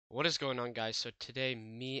What is going on, guys? So today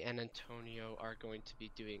me and Antonio are going to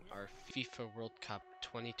be doing our FIFA World Cup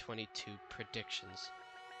 2022 predictions.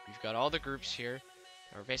 We've got all the groups here.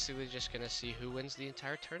 We're basically just going to see who wins the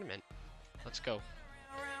entire tournament. Let's go.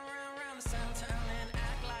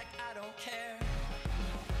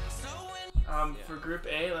 For Group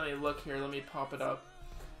A, let me look here. Let me pop it up.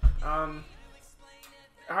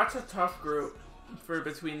 That's a tough group for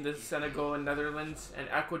between the Senegal and Netherlands, and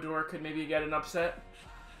Ecuador could maybe get an upset.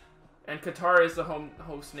 And Qatar is the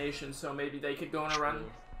host nation, so maybe they could go on a run.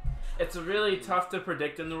 It's really tough to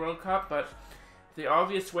predict in the World Cup, but the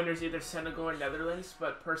obvious winner is either Senegal or Netherlands.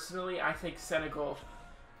 But personally, I think Senegal.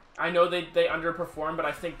 I know they underperform, but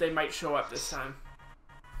I think they might show up this time.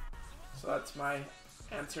 So that's my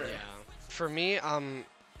answer. Yeah. For me,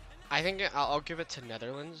 I think I'll give it to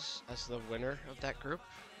Netherlands as the winner of that group.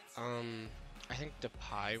 I think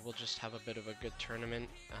Depay will just have a bit of a good tournament.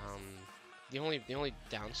 The only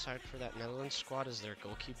downside for that Netherlands squad is their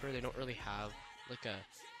goalkeeper. They don't really have like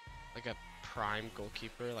a prime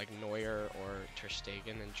goalkeeper like Neuer or Ter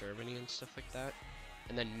Stegen in Germany and stuff like that.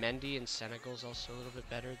 And then Mendy in Senegal is also a little bit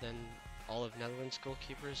better than all of Netherlands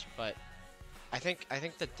goalkeepers, but I think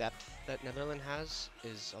the depth that Netherlands has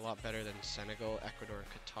is a lot better than Senegal, Ecuador, and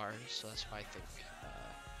Qatar. So that's why I think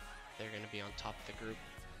they're going to be on top of the group.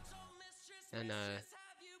 And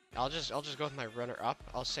I'll just go with my runner-up.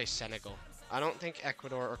 I'll say Senegal. I don't think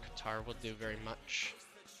Ecuador or Qatar will do very much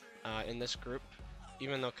in this group,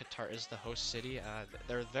 even though Qatar is the host city.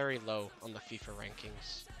 They're very low on the FIFA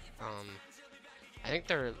rankings. I think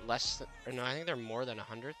they're I think they're more than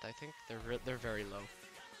 100th. I think they're very low.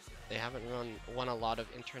 They haven't won a lot of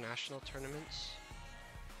international tournaments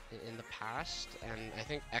in the past, and I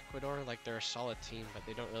think Ecuador, like, they're a solid team, but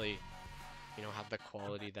they don't really, have the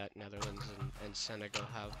quality that Netherlands and Senegal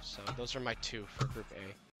have. So those are my two for Group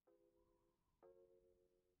A.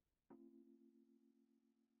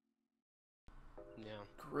 Yeah.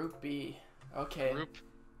 Group B. Okay.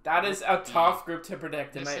 That is a tough group to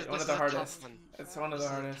predict. One of the hardest. It's one of the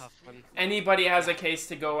hardest. Anybody has a case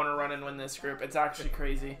to go on a run and win this group. It's actually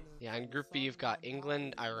crazy. Yeah, in Group B you've got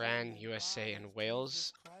England, Iran, USA, and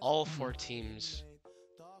Wales. All four teams,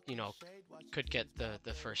 could get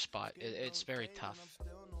the first spot. It's very tough.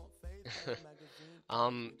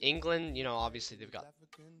 England, obviously they've got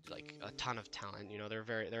like a ton of talent.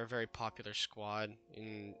 They're a very popular squad.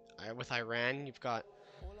 With Iran, you've got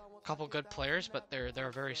a couple good players, but they're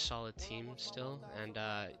a very solid team still. And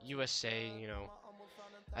USA,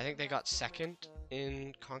 I think they got second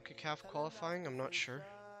in CONCACAF qualifying. I'm not sure.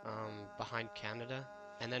 Behind Canada.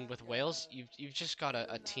 And then with Wales, you've just got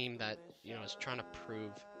a team that is trying to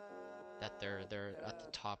prove that they're at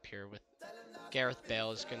the top here. With Gareth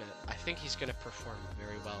Bale I think he's gonna perform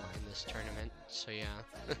very well in this tournament. So yeah.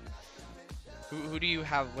 Who do you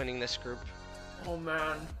have winning this group? Oh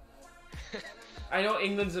man. I know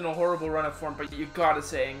England's in a horrible run of form, but you gotta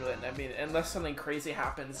say England. I mean, unless something crazy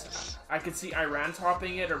happens, I could see Iran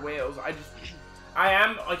topping it or Wales.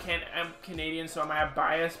 I'm Canadian, so I might have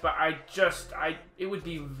bias, but I'd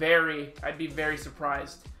be very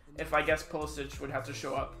surprised if I guess Pulisic would have to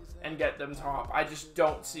show up and get them top. I just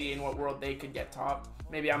don't see in what world they could get top.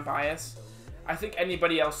 Maybe I'm biased. I think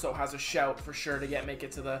anybody else though has a shout for sure to make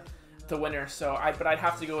it to the winner. But I'd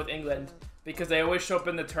have to go with England because they always show up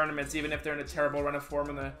in the tournaments, even if they're in a terrible run of form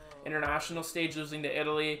on the international stage, losing to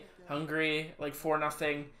Italy, Hungary, like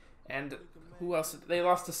 4-0, and who else? They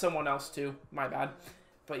lost to someone else too. My bad.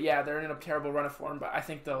 But yeah, they're in a terrible run of form. But I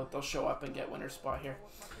think they'll show up and get winner's spot here.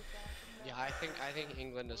 Yeah, I think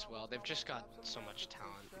England as well. They've just got so much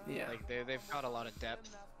talent. Yeah. Like they've got a lot of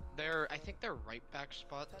depth. I think their right back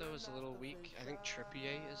spot though is a little weak. I think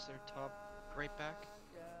Trippier is their top right back,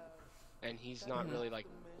 and he's not really like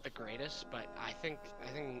the greatest. But I think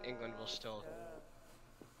England will still,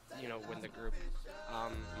 win the group.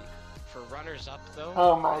 For runners up though.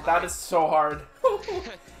 Oh my, that is so hard.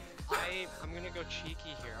 I'm gonna go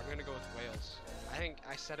cheeky here. I'm gonna go with Wales. I think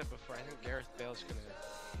I said it before. I think Gareth Bale's gonna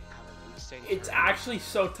have an insane It's tournament. actually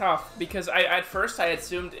so tough because at first I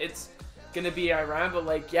assumed it's gonna be Iran, but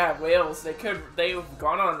like yeah, Wales. They've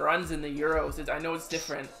gone on runs in the Euros. I know it's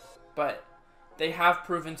different, but they have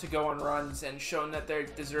proven to go on runs and shown that they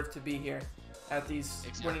deserve to be here at these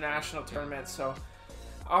international tournaments. So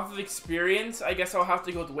off of experience, I guess I'll have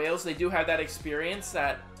to go with Wales. They do have that experience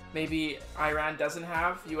that maybe Iran doesn't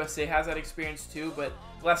have. USA has that experience too, but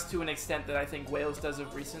less to an extent that I think Wales does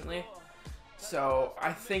of recently. So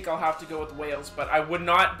I think I'll have to go with Wales, but I would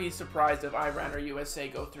not be surprised if Iran or USA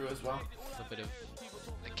go through as well. A bit of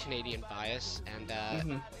a Canadian bias,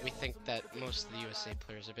 and we think that most of the USA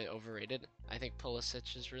players are a bit overrated. I think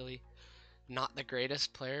Pulisic is really not the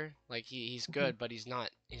greatest player. Like he's good, but he's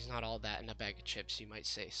not all that in a bag of chips, you might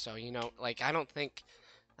say. So, you know, like I don't think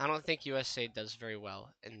USA does very well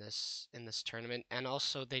in this tournament, and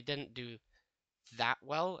also they didn't do that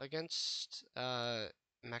well against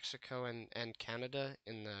Mexico and Canada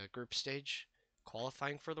in the group stage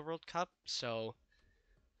qualifying for the World Cup. So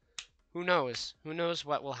who knows? Who knows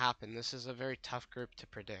what will happen? This is a very tough group to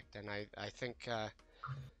predict, and I think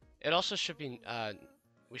it also should be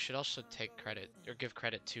we should also take credit or give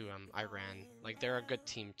credit to Iran. Like they're a good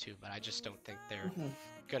team too, but I just don't think they're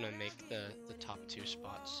gonna make the top 2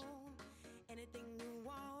 spots.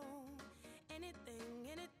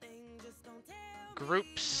 Group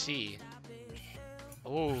C.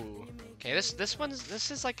 Oh, okay.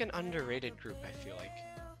 This is like an underrated group. I feel like.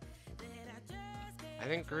 I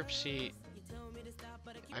think Group C.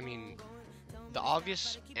 I mean, the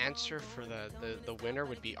obvious answer for the winner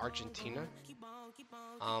would be Argentina.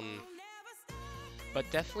 But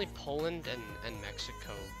definitely Poland and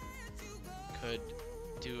Mexico could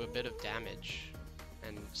do a bit of damage,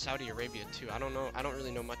 and Saudi Arabia too. I don't know. I don't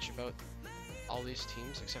really know much about all these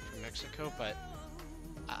teams except for Mexico, but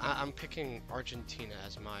I'm picking Argentina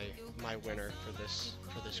as my winner for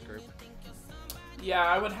this group. Yeah,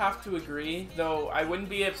 I would have to agree. Though I wouldn't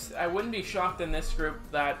be shocked in this group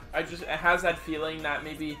that it has that feeling that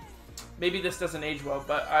maybe this doesn't age well,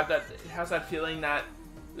 but that it has that feeling that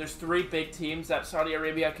there's 3 big teams that Saudi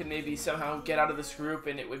Arabia could maybe somehow get out of this group,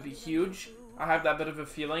 and it would be huge. I have that bit of a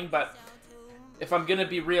feeling, but if I'm gonna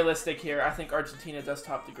be realistic here, I think Argentina does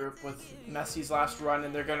top the group with Messi's last run,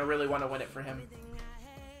 and they're gonna really want to win it for him.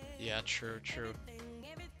 Yeah, true.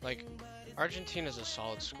 Like, Argentina's a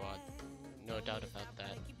solid squad, no doubt about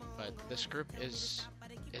that. But this group is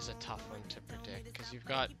a tough one to predict because you've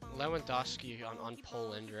got Lewandowski on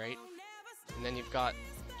Poland, right? And then you've got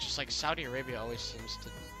just like Saudi Arabia always seems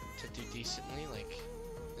to do decently. Like,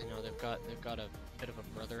 you know, they've got a bit of a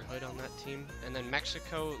brotherhood on that team. And then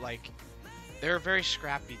Mexico, like, they're a very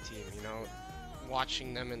scrappy team. You know,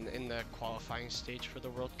 watching them in the qualifying stage for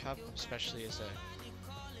the World Cup, especially as a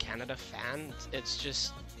Canada fan, it's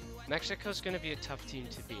just Mexico's going to be a tough team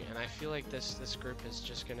to beat, and I feel like this group is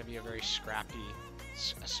just going to be a very scrappy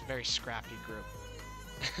group.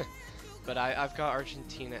 But I've got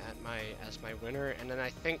Argentina as my winner, and then I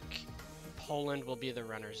think Poland will be the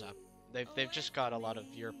runners-up. They've just got a lot of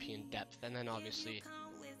European depth, and then obviously,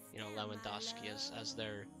 you know, Lewandowski as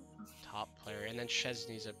their top player, and then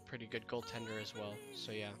Szczesny's a pretty good goaltender as well.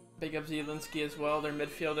 So yeah. Big up Zielinski as well, their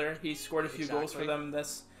midfielder. He scored a few goals for them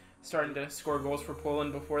starting to score goals for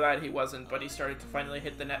Poland. Before that he wasn't, but he started to finally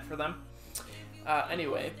hit the net for them.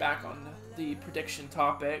 Anyway, back on the prediction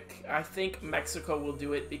topic, I think Mexico will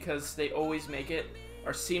do it because they always make it,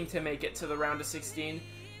 or seem to make it, to the round of 16.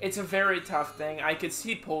 It's a very tough thing. I could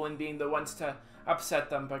see Poland being the ones to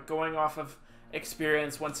upset them, but going off of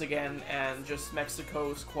experience once again and just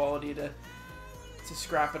Mexico's quality to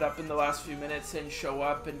scrap it up in the last few minutes and show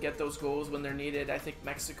up and get those goals when they're needed, I think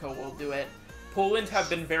Mexico will do it. Poland have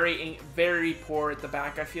been very, very poor at the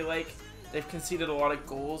back, I feel like. They've conceded a lot of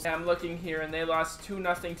goals. I'm looking here, and they lost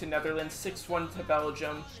 2-0 to Netherlands, 6-1 to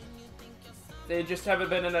Belgium. They just haven't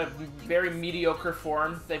been in a very mediocre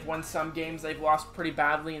form. They've won some games, they've lost pretty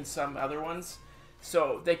badly in some other ones.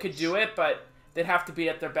 So they could do it, but they'd have to be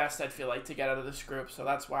at their best, I feel like, to get out of this group. So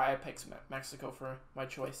that's why I picked Mexico for my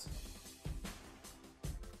choice.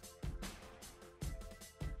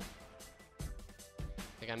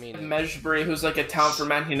 I mean, Mejbri, who's like a talent for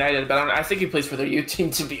Man United, but I think he plays for their youth team,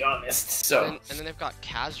 to be honest. So and then they've got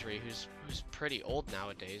Kazri, who's pretty old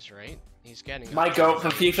nowadays, right? He's getting my goat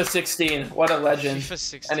from FIFA 16. What a legend! FIFA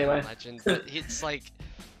 16 anyway. Legend. But it's like,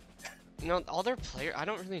 you know, all their players. I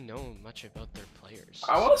don't really know much about their players.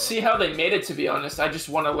 I want to see how they made it. To be honest, I just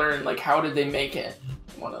want to learn, like, how did they make it?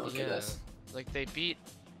 I want to look at this. Like they beat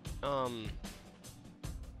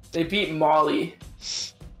Mali.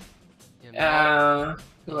 Yeah,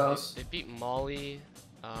 Who else? They beat Mali.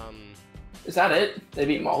 Is that it? They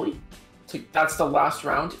beat Mali? So that's the last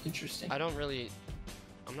round? Interesting. I'm not really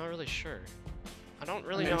sure. I don't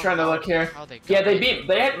really know. I'm trying to look here. How they got yeah, they beat.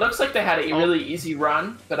 Looks like they had a really easy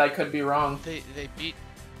run, but I could be wrong. They beat.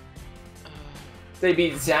 They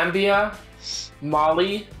beat Zambia,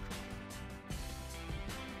 Mali.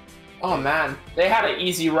 Oh man, they had an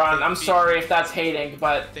easy run. I'm sorry if that's hating,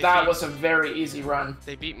 but that was a very easy run.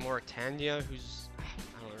 They beat Mauritania, who's I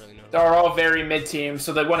don't really know. They're all very mid teams,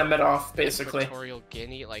 so they want to mid off basically. Equatorial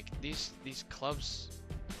Guinea, like these clubs,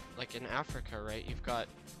 like in Africa, right? You've got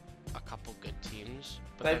a couple good teams.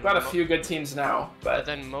 But they've got a few good teams now, but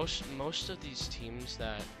then most of these teams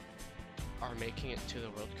that are making it to the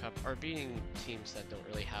World Cup are beating teams that don't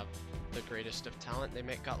really have the greatest of talent. They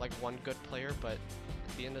got like one good player, but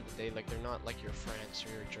at the end of the day, like they're not like your France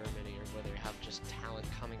or your Germany or where they have just talent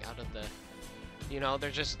coming out of the, you know,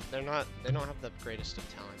 they don't have the greatest of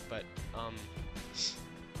talent. But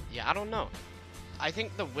yeah, I don't know. I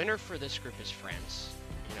think the winner for this group is France.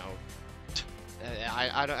 You know,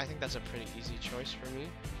 I think that's a pretty easy choice for me.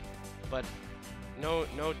 But no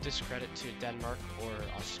discredit to Denmark or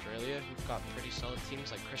Australia, who've got pretty solid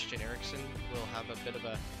teams. Like Christian Eriksen will have a bit of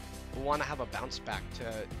a want to have a bounce back to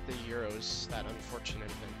the Euros, that unfortunate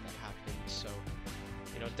event that happened. So,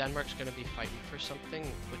 you know, Denmark's going to be fighting for something,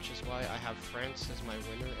 which is why I have France as my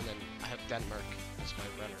winner, and then I have Denmark as my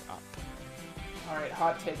runner-up. Alright,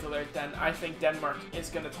 hot take alert then. I think Denmark is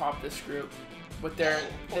going to top this group. With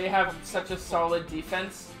they have such a solid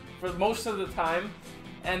defense for most of the time,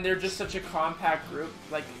 and they're just such a compact group.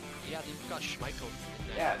 Like, yeah, you've got Schmeichel.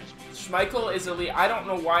 Yeah, Schmeichel is elite. I don't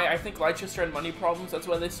know why. I think Leicester had money problems. That's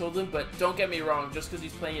why they sold him. But don't get me wrong. Just because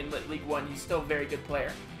he's playing in League One, he's still a very good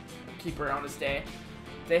player. Keeper on his day.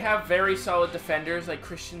 They have very solid defenders like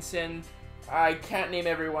Christensen. I can't name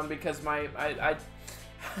everyone because not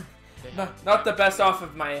the best off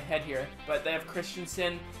of my head here. But they have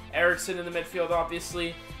Christensen, Eriksen in the midfield,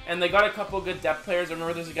 obviously. And they got a couple good depth players. I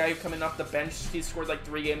remember there's a guy who coming off the bench. He scored like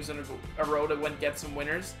 3 games in a row to get some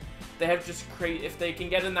winners. They have just if they can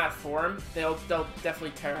get in that form, they'll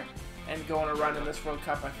definitely tear it and go on a run in this World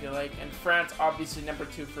Cup, I feel like. And France, obviously, number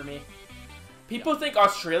 2 for me. People think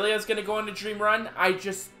Australia is going to go on a dream run. I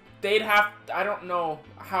don't know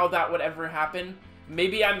how that would ever happen.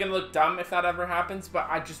 Maybe I'm going to look dumb if that ever happens, but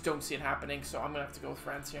I just don't see it happening, so I'm going to have to go with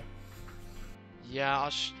France here. Yeah,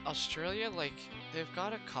 Australia, like, they've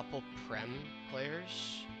got a couple Prem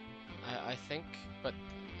players, I think, but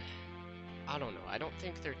I don't know. I don't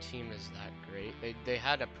think their team is that great. They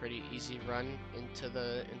had a pretty easy run into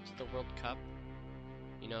the World Cup.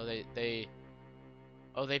 You know, they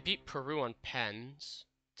beat Peru on pens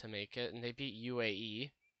to make it, and they beat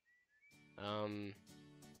UAE.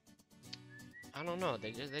 I don't know.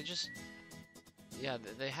 They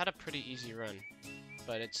had a pretty easy run,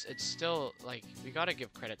 but it's still like we gotta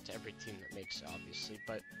give credit to every team that makes it, obviously.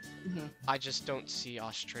 But I just don't see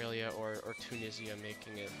Australia or Tunisia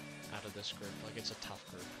making it out of this group. Like, it's a tough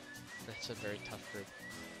group. It's a very tough group.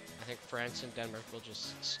 I think France and Denmark will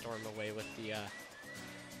just storm away with the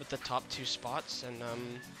top 2 spots, and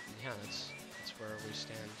yeah, that's where we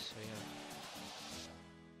stand. So yeah.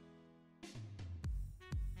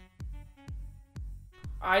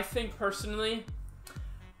 I think personally,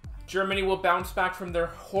 Germany will bounce back from their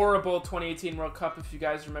horrible 2018 World Cup. If you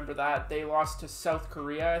guys remember that, they lost to South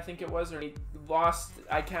Korea, I think it was, or they lost.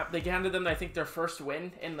 They handed them, I think, their first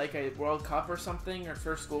win in like a World Cup or something, or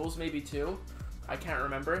first goals, maybe 2. I can't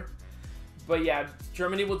remember. But yeah,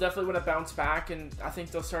 Germany will definitely want to bounce back, and I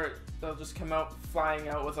think they'll just come out flying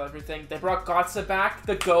out with everything. They brought Götze back,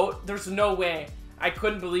 the GOAT. There's no way. I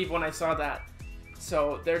couldn't believe when I saw that.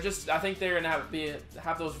 So I think they're gonna have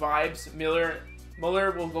those vibes.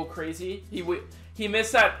 Muller will go crazy. He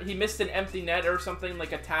missed an empty net or something,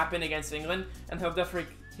 like a tap in against England, and he'll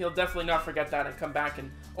definitely not forget that and come back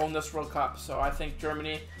and own this World Cup. So I think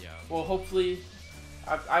Germany will hopefully.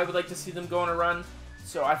 I would like to see them go on a run.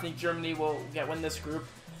 So I think Germany will win this group.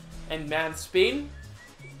 And man, Spain,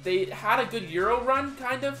 they had a good Euro run,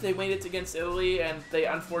 kind of. They made it against Italy, and they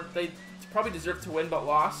probably deserved to win but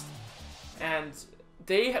lost. And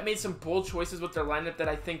they have made some bold choices with their lineup that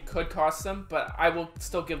I think could cost them, but I will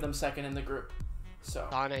still give them second in the group. So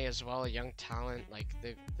Sane as well, a young talent. Like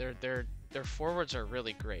their forwards are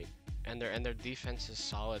really great, and their defense is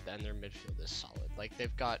solid, and their midfield is solid. Like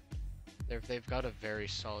they've got a very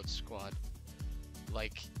solid squad.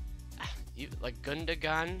 Like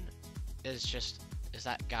Gundogan is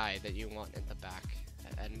that guy that you want in the back.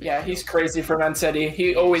 And yeah, he's crazy for Man City.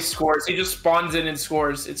 He always scores. He just spawns in and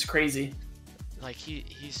scores. It's crazy. Like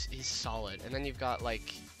he's solid, and then you've got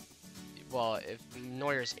like, well, if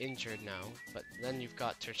Neuer's injured now, but then you've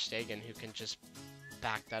got Ter Stegen who can just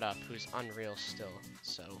back that up, who's unreal still.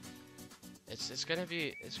 So it's gonna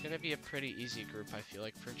be a pretty easy group, I feel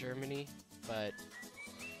like, for Germany, but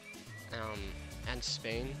and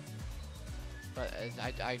Spain. But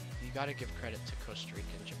you gotta give credit to Costa Rica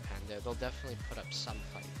and Japan. They'll definitely put up some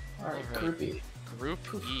fight. All right, Group E. Group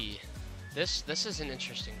E. This is an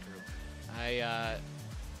interesting group.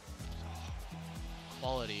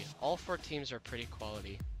 Quality. All 4 teams are pretty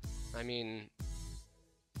quality. I mean,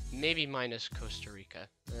 maybe minus Costa Rica.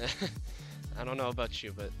 I don't know about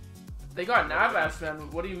you, but they got Navas, man.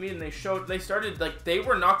 What do you mean? They started like they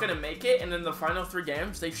were not gonna make it, and in the final 3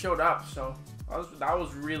 games they showed up. So That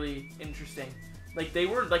was really interesting. Like, they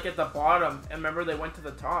were like at the bottom, and remember they went to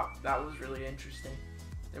the top. That was really interesting.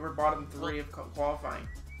 They were bottom 3 of qualifying.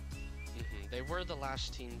 They were the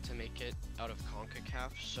last team to make it out of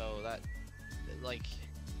CONCACAF, so that, like,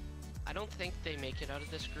 I don't think they make it out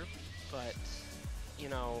of this group, but, you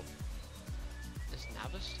know, is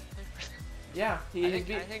Navas still play for them? Yeah, I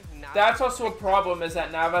think that's also a problem, is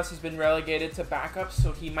that Navas has been relegated to backup,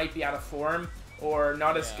 so he might be out of form or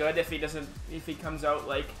not as good if he comes out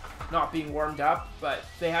like not being warmed up. But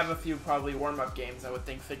they have a few probably warm-up games, I would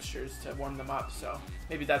think, fixtures to warm them up, so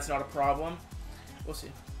maybe that's not a problem. We'll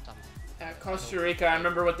see. Costa Rica, I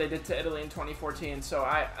remember what they did to Italy in 2014, so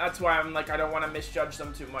that's why I'm like, I don't want to misjudge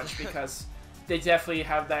them too much, because they definitely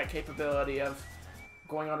have that capability of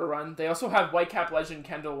going on a run. They also have Whitecap legend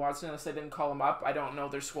Kendall Watson, unless they didn't call him up. I don't know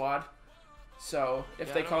their squad. So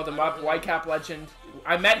if they called him up, really... Whitecap legend.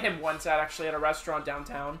 I met him once actually at a restaurant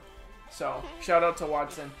downtown. So shout out to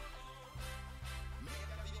Watson.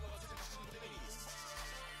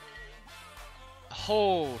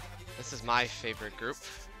 Oh, this is my favorite group.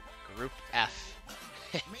 Group F.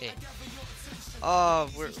 Oh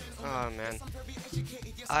man.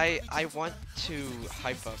 I want to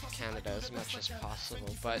hype up Canada as much as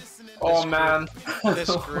possible, but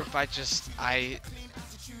this group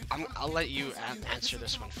I'll let you answer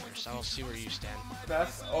this one first. I'll see where you stand.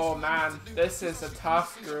 Oh man, this is a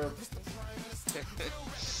tough group.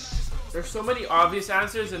 There's so many obvious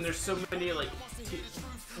answers, and there's so many like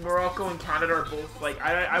Morocco and Canada are both like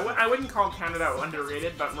I wouldn't call Canada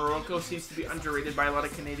underrated, but Morocco seems to be underrated by a lot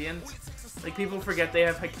of Canadians. Like, people forget they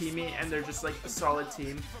have Hakimi, and they're just like a solid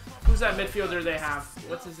team. Who's that midfielder they have?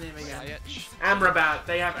 What's his name again? Amrabat.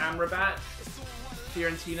 They have Amrabat.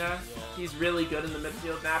 Fiorentina. Yeah. He's really good in the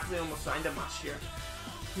midfield. Napoli almost signed him last year.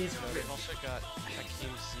 They've also got Hakim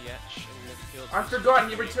Ziyech in midfield. I forgot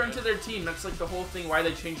he returned to their team. That's like the whole thing why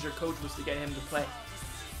they changed their coach, was to get him to play.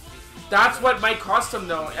 That's what might cost them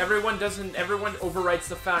though. Everyone overwrites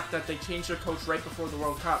the fact that they changed their coach right before the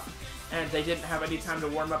World Cup, and they didn't have any time to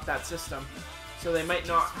warm up that system. So they might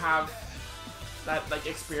not have that like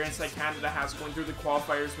experience that Canada has going through the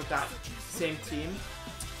qualifiers with that same team.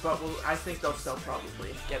 But I think they'll still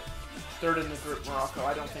probably get third in the group, Morocco.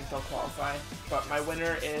 I don't think they'll qualify. But my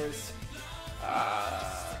winner is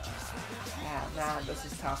man, this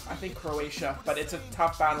is tough. I think Croatia, but it's a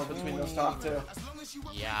tough battle between those top two.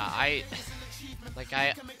 Yeah,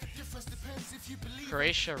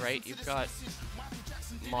 Croatia, right? You've got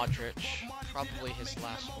Modric, probably his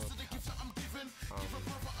last World Cup.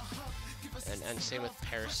 And same with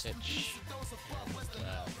Perisic.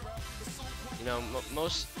 And, you know,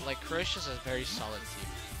 most, like, Croatia's a very solid team.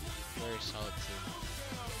 Very solid team.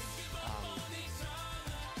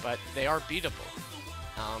 But they are beatable.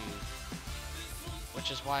 Which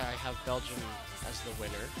is why I have Belgium as the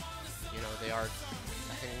winner. You know, they are,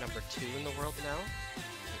 I think, number 2 in the world now. I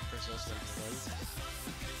think Brazil's number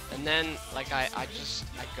 1. And then, like, I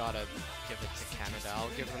gotta give it to Canada. I'll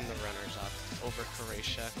give them the runners-up over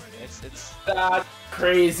Croatia. It's that's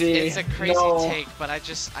crazy. It's a crazy take, but I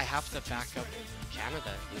have to back up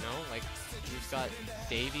Canada, you know? Like, we've got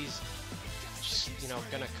Davies just, you know,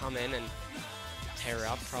 gonna come in and tear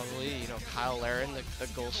up probably. You know, Kyle Larin, the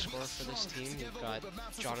goal scorer for this team. You've got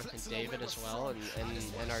Jonathan David as well,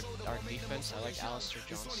 and our defense. I like Alistair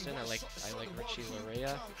Johnston. I like Richie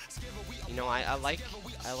Larea. You know, I like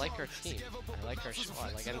our team. I like our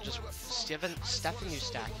squad. Like, I'm just Stefan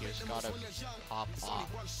Eustachio's gotta pop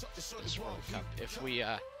off this World Cup if we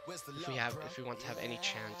want to have any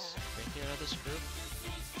chance of making it out of this group.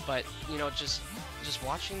 But, you know, just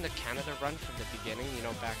watching the Canada run from the beginning, you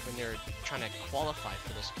know, back when they were trying to qualify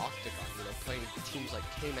for this octagon, you know, playing teams like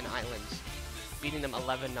Cayman Islands, beating them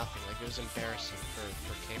 11-0, like, it was embarrassing for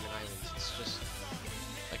Cayman Islands. It's just,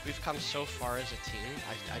 like, we've come so far as a team.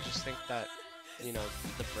 I just think that, you know,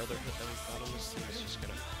 the brotherhood that we've got on this team is just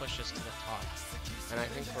going to push us to the top. And I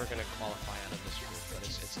think we're going to qualify out of this group, but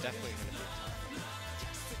it's definitely going to be tough.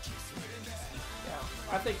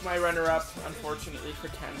 I think my runner-up, unfortunately for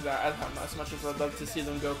Canada, as much as I'd love to see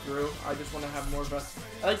them go through, I just want to have more of a...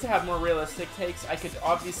 I like to have more realistic takes. I could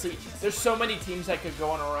obviously... There's so many teams that could go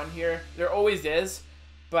on a run here. There always is,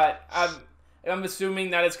 but I'm assuming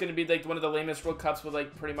that it's going to be like one of the lamest World Cups with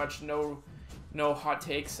like pretty much no hot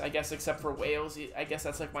takes, I guess, except for Wales. I guess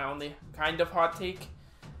that's like my only kind of hot take.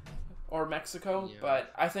 Or Mexico, yeah.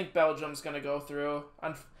 But I think Belgium's going to go through.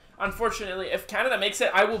 Unfortunately, if Canada makes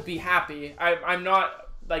it, I will be happy. I'm not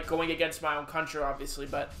like going against my own country, obviously,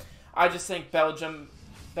 but I just think Belgium,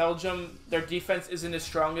 their defense isn't as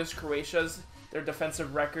strong as Croatia's. Their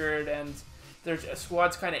defensive record and their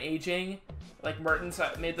squad's kind of aging. Like Mertens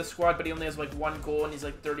made the squad, but he only has like 1 goal, and he's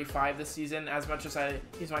like 35 this season. As much as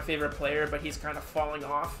he's my favorite player, but he's kind of falling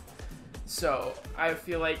off. So I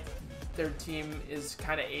feel like their team is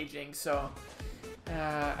kind of aging. So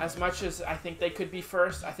as much as I think they could be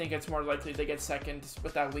first, I think it's more likely they get second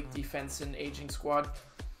with that weak defense and aging squad.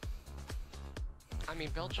 I mean,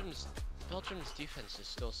 Belgium's defense is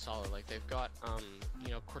still solid. Like they've got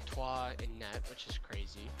you know, Courtois in net, which is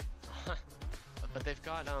crazy. But they've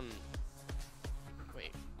got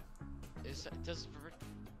wait, does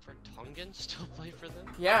Vertonghen still play for them?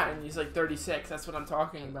 Yeah, and he's like 36. That's what I'm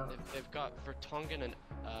talking about. They've got Vertonghen and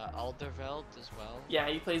Alderweireld as well. Yeah,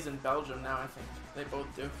 he plays in Belgium now. I think they both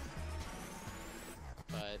do.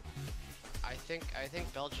 But I think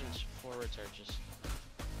Belgium's forwards are just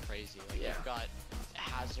crazy. Like Yeah. They've got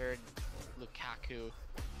Hazard, Lukaku,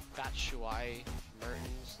 Batshuayi,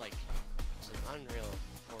 Mertens. Like it's an unreal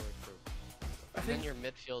forward group. I And think then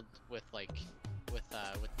your midfield with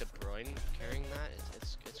De Bruyne carrying that,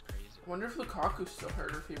 it's crazy. I wonder if Lukaku's still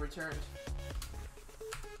hurt or if he returned.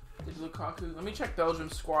 Did Lukaku? Let me check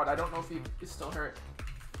Belgium's squad. I don't know if he is still hurt.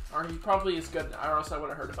 Or he probably is good, or else I would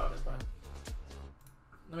have heard about it, but...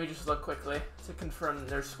 Let me just look quickly to confirm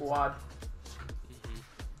their squad.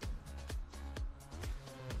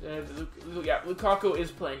 Yeah, Lukaku is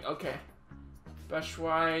playing. Okay.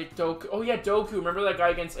 Batshuayi, Doku. Oh yeah, Doku. Remember that guy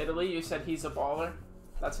against Italy? You said he's a baller.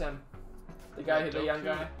 That's him. The guy, the young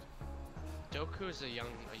guy. Doku is a young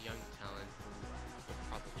talent who will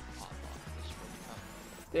probably pop off this World Cup.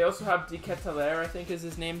 They also have Di Ketelaere, I think is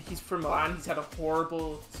his name. He's from Milan. He's had a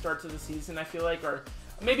horrible start to the season, I feel like, or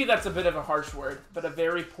maybe that's a bit of a harsh word, but a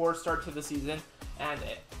very poor start to the season, and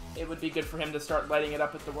it would be good for him to start lighting it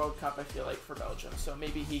up at the World Cup, I feel like, for Belgium. So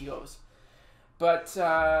maybe he goes. But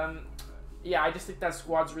yeah, I just think that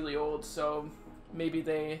squad's really old, so maybe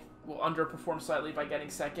they will underperform slightly by getting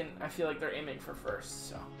second. I feel like they're aiming for first,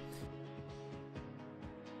 so.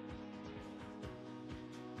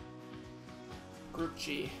 Group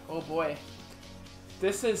G. Oh boy.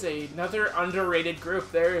 This is another underrated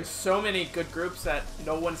group. There is so many good groups that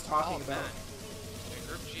no one's talking about. Man. Yeah,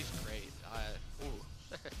 Group G's great. Ooh.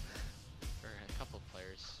 For a couple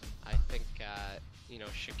players. I think, you know,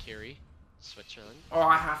 Shaqiri, Switzerland. Oh,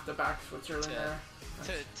 I have to back Switzerland there.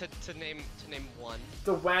 To name one.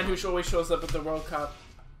 The one who always shows up at the World Cup.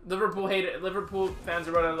 Liverpool fans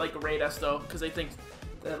are gonna like rate us though, because they think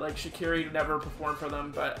that like Shaqiri never performed for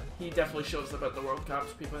them, but he definitely shows up at the World Cup,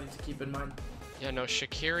 so people need to keep in mind. Yeah, no,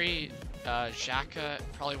 Shaqiri, Xhaka,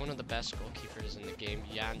 probably one of the best goalkeepers in the game.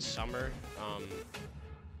 Jan Sommer.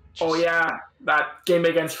 Oh yeah, that game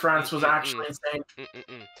against France was actually insane.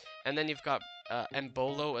 And then you've got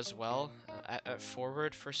Mbolo as well at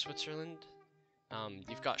forward for Switzerland.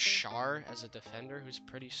 You've got Schär as a defender who's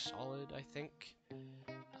pretty solid, I think.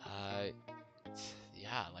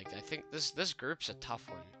 Yeah, like I think this group's a tough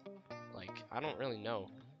one. Like I don't really know.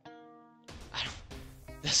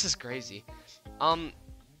 This is crazy.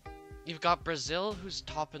 You've got Brazil, who's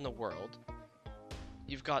top in the world.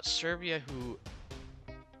 You've got Serbia, who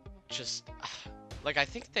just like I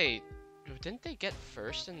think didn't they get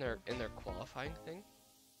first in their qualifying thing?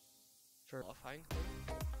 For qualifying thing?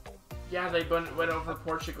 Yeah, they went over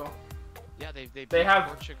Portugal. Yeah, they beat have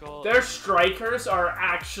Portugal. Their strikers are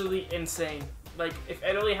actually insane. Like if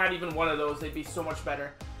Italy had even one of those, they'd be so much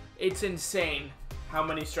better. It's insane how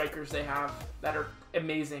many strikers they have that are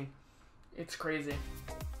amazing. It's crazy.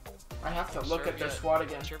 I have to look at their squad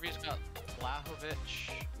again. Serbia's got Vlahovic,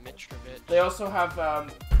 Mitrovic. They also have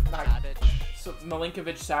Tadic. So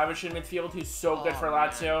Milinkovic Savic in midfield, who's so good for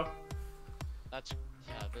Lazio. Man. That's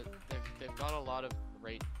they've got a lot of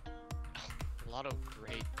great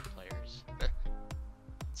players.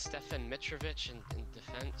 Stefan Mitrovic in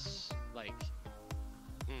defense, like.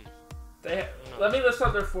 Let me list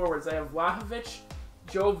out their forwards. They have Vlahovic,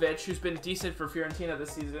 Jovic, who's been decent for Fiorentina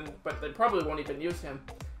this season, but they probably won't even use him.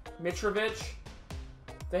 Mitrovic.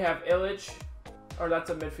 They have Ilic, or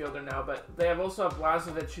that's a midfielder now, but they also have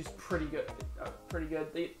Lazovic, who's pretty good.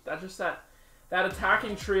 That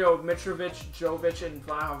attacking trio of Mitrovic, Jovic, and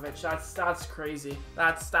Vlahovic. That's crazy.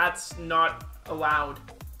 That's not allowed.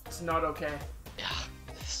 It's not okay. Yeah,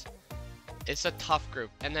 it's a tough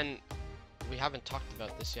group, and then. We haven't talked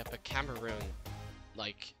about this yet, but Cameroon,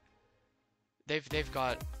 like, they've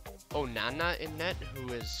got Onana in net,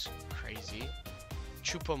 who is crazy.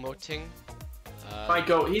 Choupo-Moting. My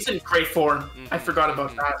goat, he's in great form. I forgot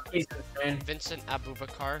about that. He's insane. Vincent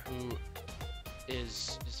Aboubakar, who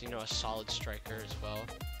is you know a solid striker as well.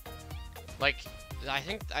 Like, I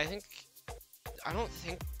don't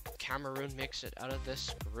think Cameroon makes it out of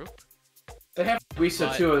this group. They have Guisa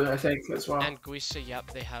But- too, I think, as well. And Guisa,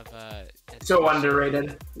 yep, they have So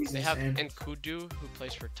underrated. He's They have insane. Nkudu, who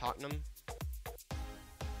plays for Tottenham.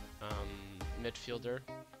 Midfielder.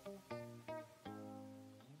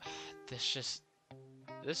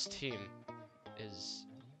 This team is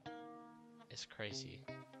crazy.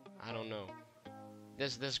 I don't know.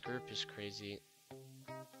 This group is crazy.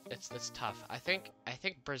 It's tough. I think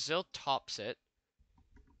Brazil tops it.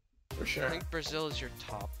 For sure. I think Brazil is your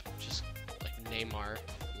top. Just like Neymar,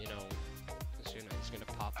 you know, he's gonna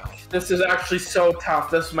pop off. This is actually so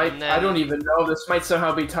tough. This might, And then- I don't even know. This might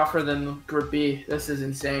somehow be tougher than Group B. This is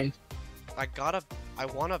insane. I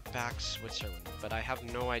wanna back Switzerland, but I have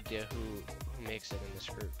no idea who makes it in this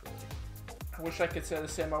group really. I wish I could say the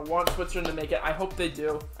same. I want Switzerland to make it. I hope they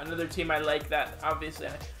do. Another team I like that, obviously.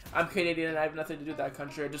 I'm Canadian and I have nothing to do with that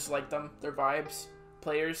country. I just like them. Their vibes.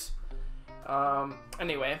 Players.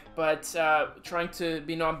 Anyway, but trying to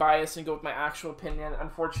be non-biased and go with my actual opinion.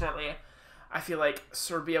 Unfortunately, I feel like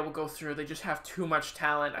Serbia will go through. They just have too much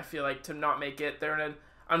talent, I feel like, to not make it. They're in an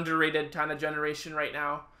underrated kind of generation right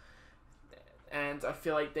now. And I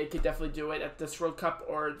feel like they could definitely do it at this World Cup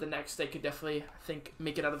or the next. They could definitely, I think,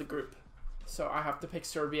 make it out of the group. So I have to pick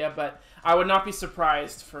Serbia, but I would not be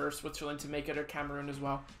surprised for Switzerland to make it, or Cameroon as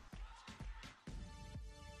well.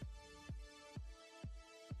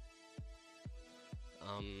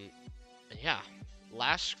 Yeah.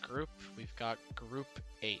 Last group, we've got Group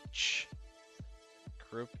H.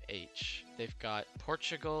 Group H. They've got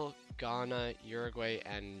Portugal, Ghana, Uruguay,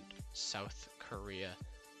 and South Korea.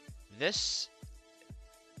 This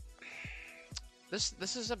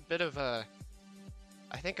is a bit of a,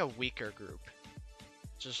 I think, a weaker group,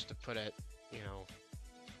 just to put it, you know,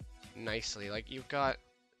 nicely. Like, you've got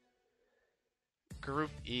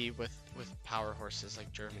Group E with power horses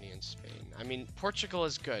like Germany and Spain. I mean, Portugal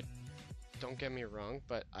is good, don't get me wrong,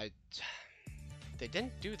 but they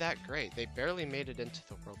didn't do that great. They barely made it into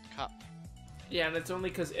the World Cup. Yeah, and it's only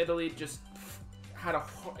because Italy just had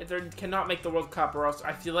they cannot make the World Cup, or else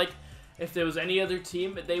I feel like if there was any other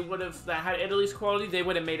team they would have that had Italy's quality, they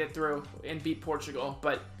would have made it through and beat Portugal.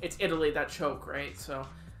 But it's Italy that choke, right? So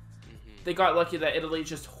they got lucky that Italy's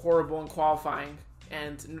just horrible in qualifying,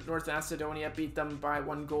 and North Macedonia beat them by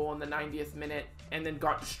 1 goal in the 90th minute, and then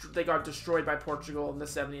they got destroyed by Portugal in the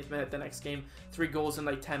 70th minute the next game, 3 goals in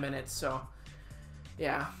like 10 minutes. So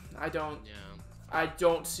yeah, I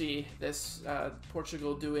don't see this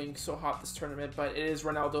Portugal doing so hot this tournament, but it is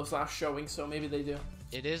Ronaldo's last showing, so maybe they do.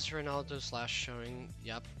 It is Ronaldo's last showing,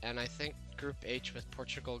 yep. And I think Group H with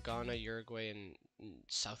Portugal, Ghana, Uruguay, and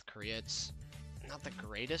South Korea, it's not the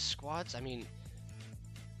greatest squads. I mean,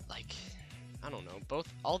 like, I don't know.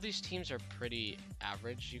 All these teams are pretty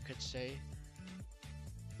average, you could say.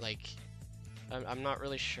 Like, I'm not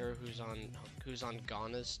really sure who's on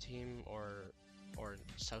Ghana's team or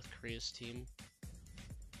South Korea's team.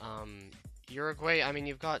 Uruguay, I mean,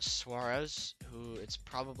 you've got Suarez, who it's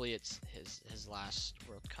probably his last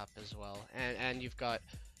World Cup as well, and you've got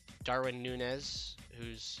Darwin Núñez,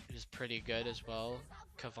 who's pretty good as well.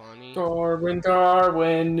 Cavani.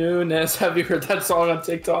 Darwin Núñez. Have you heard that song on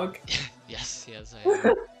TikTok? Yes, I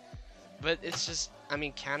am. But it's just, I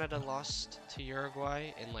mean, Canada lost to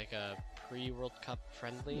Uruguay in like a pre-World Cup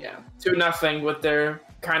friendly. Yeah, 2-0 with their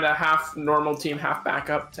kind of half normal team, half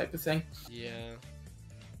backup type of thing. Yeah.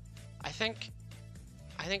 I think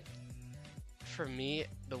for me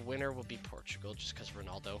the winner will be Portugal, just because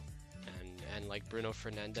Ronaldo and like Bruno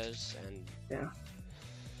Fernandes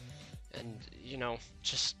and you know,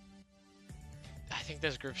 just I think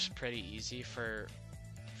this group's pretty easy for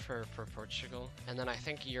Portugal, and then I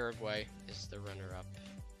think Uruguay is the runner-up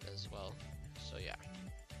as well. So yeah,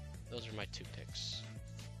 those are my 2 picks.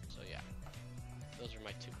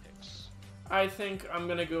 I think I'm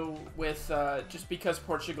gonna go with just because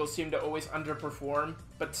Portugal seem to always underperform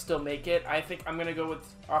but still make it. I think I'm gonna go with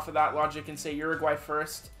off of that logic and say Uruguay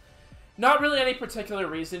first. Not really any particular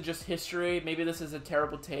reason, just history. Maybe this is a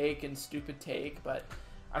terrible take and stupid take, but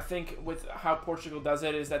I think with how Portugal does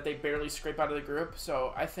it is that they barely scrape out of the group.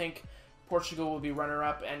 So I think Portugal will be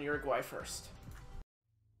runner-up and Uruguay first.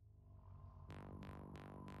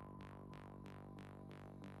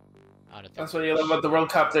 That's what you love about the World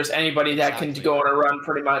Cup. There's anybody that can go on a run,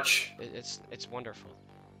 pretty much. It's wonderful.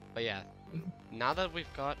 But yeah, now that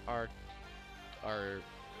we've got our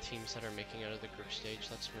teams that are making out of the group stage,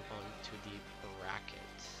 let's move on to the bracket.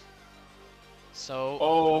 So,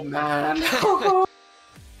 oh man.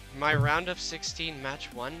 My round of 16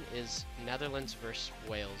 match 1 is Netherlands versus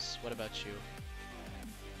Wales. What about you?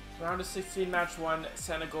 Round of 16 match 1,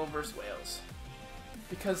 Senegal versus Wales.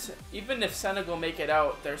 because even if Senegal make it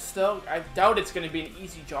out, they're still, I doubt it's going to be an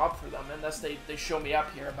easy job for them unless they show me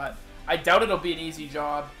up here, but I doubt it'll be an easy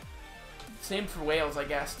job. Same for Wales, I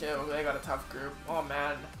guess, too. They got a tough group. Oh,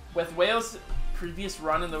 man. With Wales' previous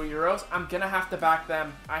run in the Euros, I'm going to have to back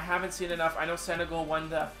them. I haven't seen enough. I know Senegal won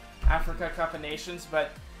the Africa Cup of Nations,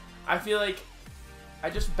 but I feel like I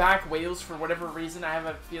just back Wales for whatever reason. I have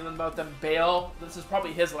a feeling about them. Bale, this is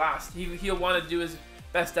probably his last. He'll want to do his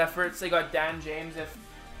best efforts. They got Dan James. If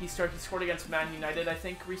he scored against Man United, I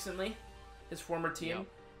think, recently. His former team. Yep.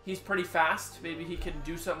 He's pretty fast. Maybe he can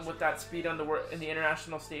do something with that speed on in the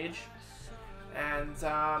international stage. And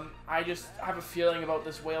I just have a feeling about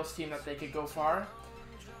this Wales team that they could go far.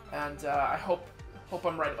 And I hope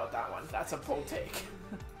I'm right about that one. That's a bold take.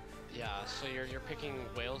 Yeah, so you're picking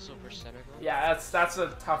Wales over Senegal? Yeah, that's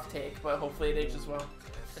a tough take, but hopefully it ages well.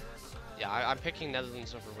 Yeah, I'm picking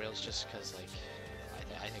Netherlands over Wales just because, like,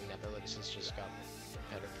 I think Netherlands has just got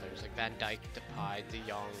better players. Like Van Dijk, Depay, De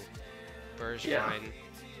Jong, Bergwijn,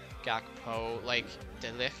 Gakpo, like,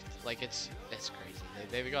 De Ligt. Like, it's crazy.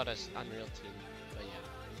 They've got an unreal team. But yeah.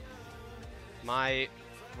 My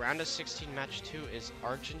round of 16 match 2 is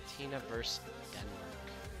Argentina versus Denmark.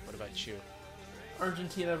 What about you?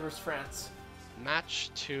 Argentina versus France.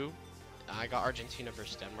 Match 2, I got Argentina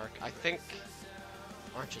versus Denmark. I think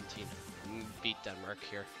Argentina beat Denmark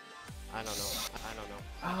here. I don't know.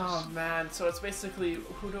 Oh man, so it's basically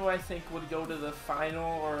who do I think would go to the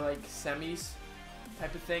final or like semis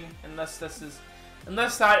type of thing? Unless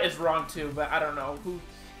that is wrong too, but I don't know who.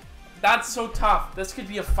 That's so tough. This could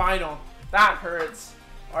be a final. That hurts.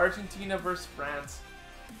 Argentina versus France.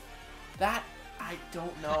 That I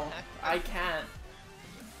don't know. I can't.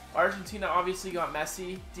 Argentina obviously got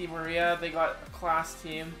Messi, Di Maria. They got a class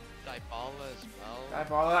team. Dybala as well.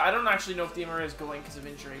 Dybala. I don't actually know if Di Maria is going because of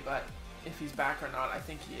injury, but if he's back or not, I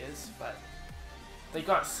think he is. But they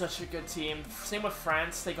got such a good team. Same with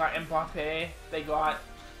France. They got Mbappe. They got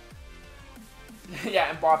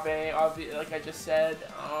Mbappe. Like I just said,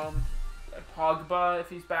 Pogba if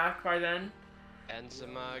he's back by then.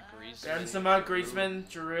 Benzema, Griezmann,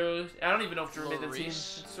 Giroud. I don't even know if Giroud made the team.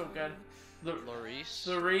 It's so good. Lloris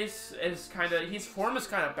is his form is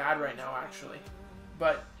kind of bad right now actually,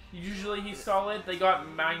 but usually he's solid. They got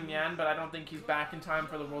Magnan, but I don't think he's back in time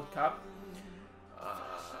for the World Cup.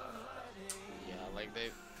 Yeah, like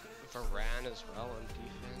Varane as well on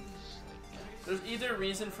defense. Like, there's either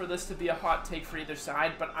reason for this to be a hot take for either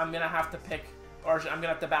side, but I'm gonna have to pick. I'm gonna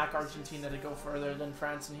have to back Argentina to go further than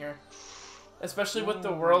France in here, especially with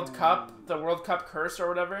the World Cup curse or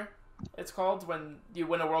whatever it's called, when you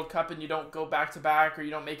win a World Cup and you don't go back to back or you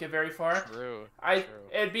don't make it very far. True.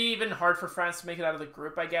 It'd be even hard for France to make it out of the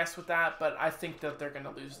group, I guess, with that, but I think that they're going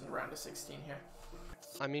to lose in the round of 16 here.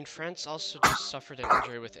 I mean, France also just suffered an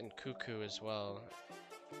injury with Nkunku as well.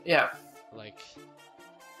 Yeah. Like,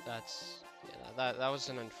 that was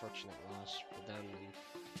an unfortunate loss for them.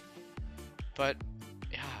 But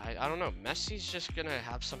yeah, I don't know. Messi's just gonna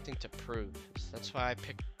have something to prove. That's why I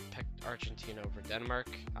picked Argentina over Denmark.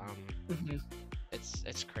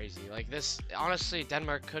 It's crazy. Like this, honestly,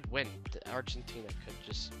 Denmark could win. Argentina could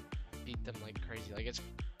just beat them like crazy. Like it's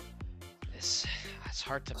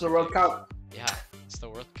hard to. It's the World Cup. Yeah, it's the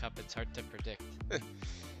World Cup. It's hard to predict.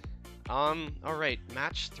 All right,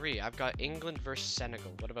 match 3. I've got England versus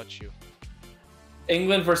Senegal. What about you?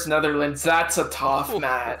 England versus Netherlands. That's a tough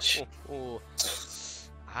match.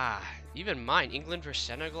 Even mine, England versus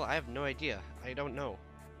Senegal. I have no idea. I don't know.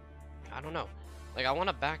 Like, I want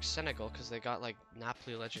to back Senegal because they got like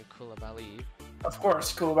Napoli legend Koulibaly. Of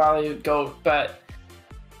course, Koulibaly would go, but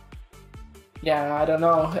yeah, I don't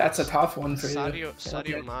know. That's a tough one for you.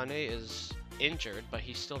 Sadio Mane is injured, but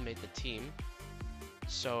he still made the team.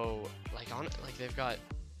 So they've got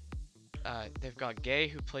Gay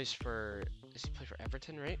who plays for. Does he play for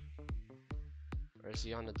Everton, right? Or is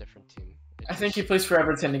he on a different team? I think he plays for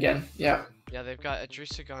Everton again. Yeah. Yeah, they've got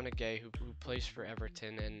Idrissa Gana Gueye who plays for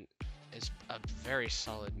Everton and is a very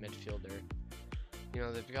solid midfielder. You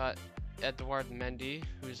know, they've got Edouard Mendy,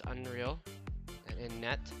 who's unreal, and in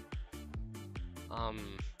net.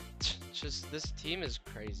 Just this team is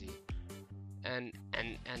crazy, and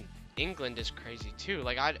England is crazy too.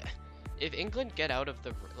 Like if England get out of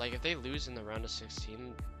if they lose in the round of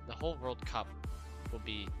 16, the whole World Cup will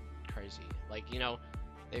be crazy. Like, you know,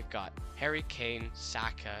 they've got Harry Kane,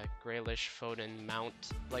 Saka, Grealish, Foden,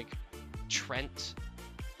 Mount, like Trent.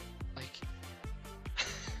 Like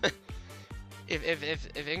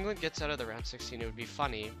if England gets out of the round 16, it would be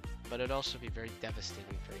funny, but it'd also be very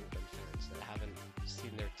devastating for England fans that haven't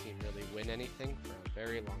seen their team really win anything for a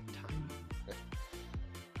very long time. But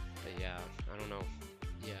yeah, I don't know.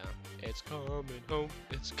 Yeah, It's coming home.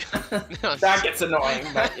 It's coming. No, That gets annoying,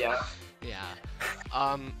 but yeah.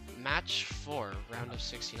 Yeah. Match 4, round of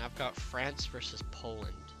 16. I've got France versus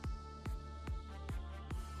Poland.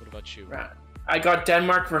 What about you? Right. I got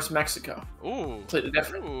Denmark versus Mexico. Ooh. Completely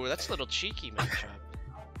different. Ooh, that's a little cheeky matchup.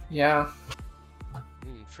 Yeah.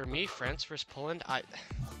 For me, France versus Poland,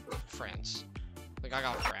 France. Like, I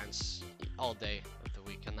got France all day of the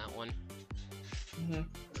week on that one.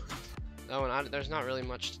 That one, there's not really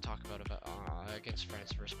much to talk about against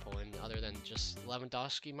France versus Poland, other than just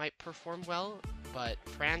Lewandowski might perform well, but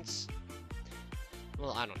France,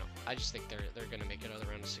 well, I don't know. I just think they're gonna make it out of the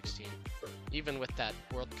round of 16. Even with that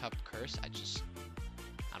World Cup curse,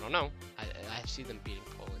 I don't know. I see them beating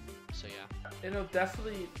Poland, so yeah. It'll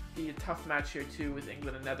definitely be a tough match here too with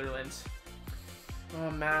England and Netherlands.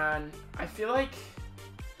 Oh man, I feel like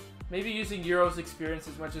maybe using Euro's experience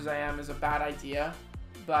as much as I am is a bad idea,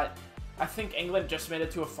 but I think England just made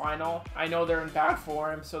it to a final. I know they're in bad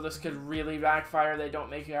form, so this could really backfire. They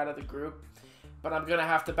don't make it out of the group. But I'm going to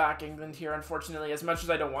have to back England here, unfortunately, as much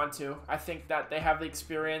as I don't want to. I think that they have the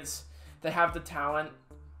experience, they have the talent,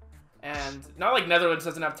 and not like Netherlands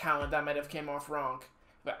doesn't have talent. That might have came off wrong.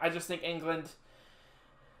 But I just think England,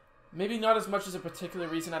 maybe not as much as a particular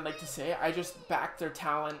reason I'd like to say. I just back their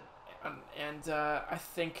talent, and I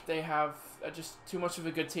think they have just too much of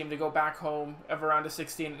a good team to go back home of around a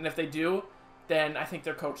 16. And if they do, then I think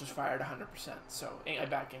their coach is fired 100%. So I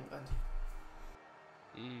back England.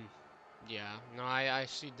 Yeah, no, I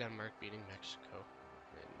see Denmark beating Mexico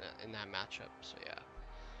in that matchup, so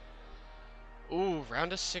yeah. Ooh,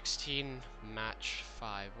 round of 16, match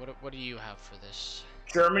 5. What do you have for this?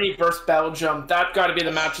 Germany versus Belgium. That got to be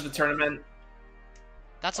the match of the tournament.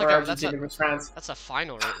 That's or like Argentina versus France. That's a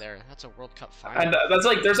final right there. That's a World Cup final. And that's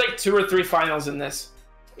like there's like 2 or 3 finals in this.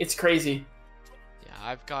 It's crazy.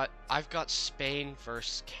 Yeah, I've got Spain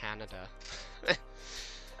versus Canada.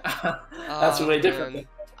 That's really different. Man.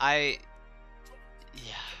 I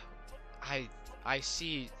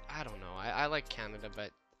see. I don't know. I like Canada,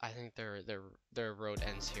 but I think their road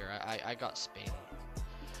ends here. I got Spain.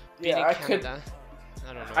 Beating Yeah, Canada.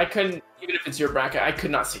 I don't know. I couldn't, even if it's your bracket, I could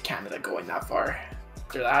not see Canada going that far.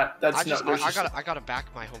 After that, I gotta back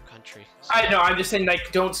my home country. So. I know. I'm just saying,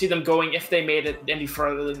 like, don't see them going if they made it any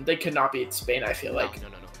further. Than they could not beat Spain. I feel like. No.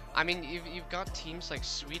 I mean, you've got teams like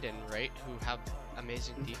Sweden, right, who have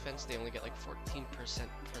amazing defense. They only get like 14%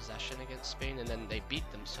 possession against Spain, and then they beat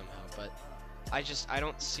them somehow. But I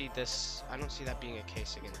don't see that being a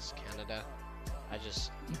case against Canada. I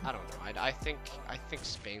don't know. I think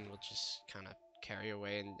Spain will just kind of carry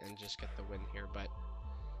away and just get the win here. But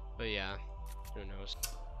yeah, who knows?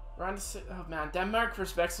 Oh man, Denmark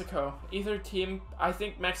versus Mexico. Either team. I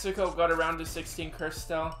think Mexico got around to 16 curse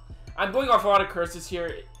still. I'm going off a lot of curses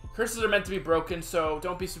here. Curses are meant to be broken, so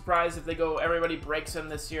don't be surprised if everybody breaks them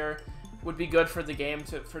this year. Would be good for the game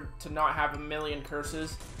to not have a million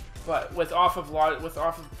curses. But with off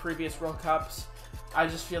of previous World Cups, I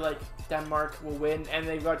just feel like Denmark will win, and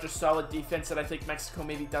they've got just solid defense that I think Mexico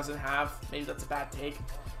maybe doesn't have. Maybe that's a bad take.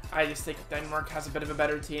 I just think Denmark has a bit of a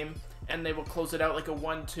better team, and they will close it out like a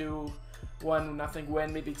 1-2, 1-0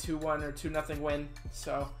 win, maybe 2-1 or 2-0 win.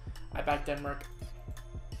 So I back Denmark.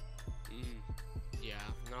 Yeah,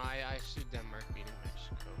 no, I see Denmark beating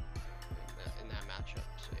Mexico in that matchup.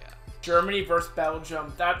 So yeah. Germany versus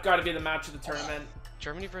Belgium. That got to be the match of the tournament.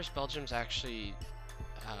 Germany versus Belgium's actually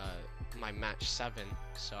my match 7,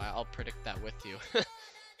 so I'll predict that with you.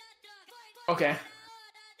 Okay.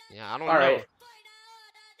 Yeah, I don't know. Right.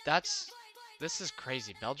 This is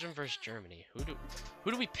crazy. Belgium versus Germany. Who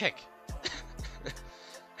do we pick?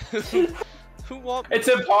 Who won't? It's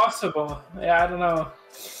impossible. Yeah, I don't know.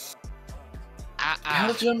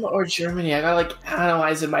 Belgium or Germany? I gotta like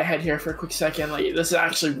analyze in my head here for a quick second. Like, this is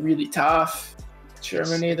actually really tough.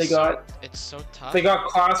 Germany, it's so tough. They got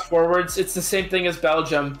class forwards. It's the same thing as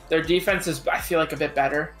Belgium. Their defense is, I feel like, a bit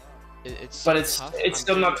better. It's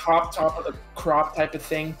still not top of the crop type of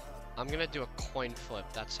thing. I'm gonna do a coin flip.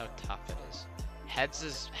 That's how tough it is. Heads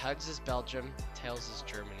is Belgium. Tails is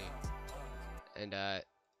Germany. And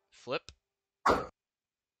flip.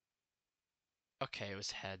 Okay, it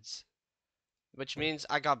was heads. Which means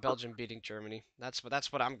I got Belgium beating Germany. That's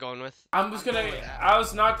what I'm going with. I was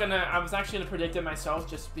actually gonna predict it myself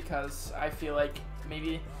just because I feel like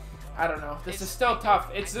maybe, I don't know. This is still tough.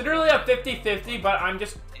 It's literally a 50-50, but I'm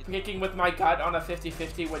just picking with my gut on a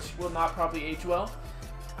 50-50, which will not probably age well.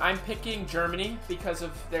 I'm picking Germany because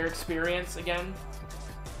of their experience again.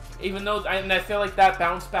 Even though, I feel like that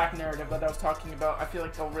bounce back narrative that I was talking about, I feel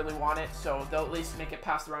like they'll really want it, so they'll at least make it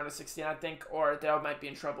past the round of 16, I think, or they might be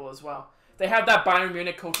in trouble as well. They have that Bayern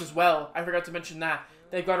Munich coach as well. I forgot to mention that.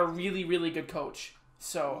 they've got a really, really good coach.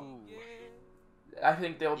 So I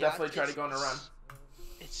think they'll definitely try to go on a run.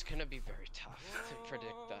 It's gonna be very tough to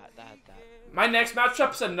predict that. My next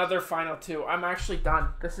matchup's another final two. I'm actually done.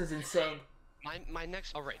 This is insane. My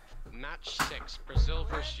next. All right, match 6, Brazil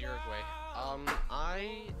versus Uruguay.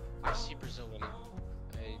 I see Brazil winning.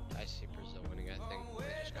 I see Brazil winning. I think they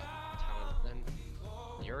just got more talent than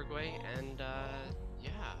Uruguay, and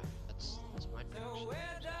yeah, that's my prediction.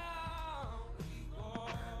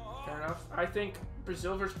 Fair enough. I think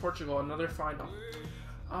Brazil versus Portugal, another final.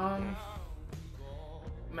 Man,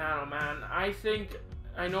 oh man.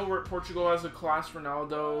 I know where Portugal has a class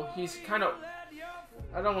Ronaldo. He's kind of...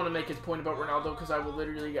 I don't want to make his point about Ronaldo because I will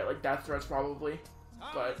literally get like death threats probably.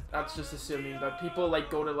 But that's just assuming that people like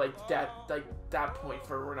go to like that point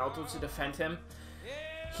for Ronaldo to defend him.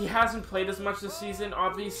 He hasn't played as much this season.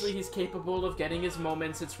 Obviously, he's capable of getting his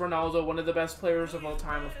moments. It's Ronaldo, one of the best players of all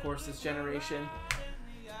time, of course, this generation.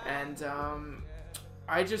 And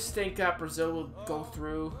I just think that Brazil will go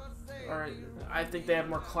through, or I think they have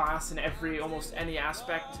more class in almost any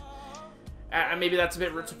aspect. Maybe that's a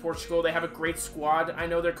bit rude to Portugal. They have a great squad. I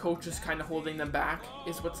know their coach is kind of holding them back,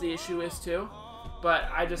 is what the issue is too. But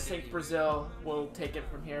I just think Brazil will take it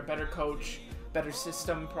from here. Better coach, better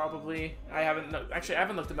system probably. I haven't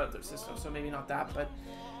looked about their system, so maybe not that, but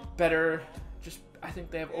better. Just I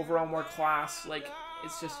think they have overall more class. Like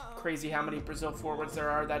it's just crazy how many Brazil forwards there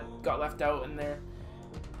are that got left out, and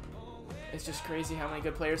it's just crazy how many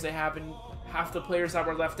good players they have, and half the players that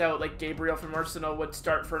were left out, like Gabriel from Arsenal, would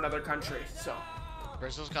start for another country. So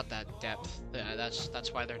Brazil's got that depth.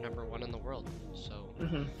 That's why they're #1 in the world. So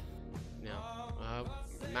yeah.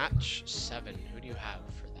 Match 7. Who do you have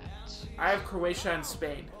for that? I have Croatia and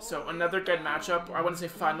Spain. So another good matchup. I wouldn't say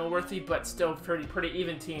final worthy, but still pretty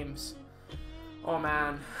even teams. Oh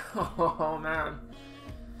man. Oh man.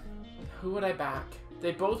 Who would I back?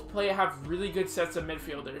 They both have really good sets of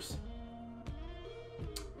midfielders.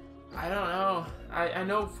 I don't know. I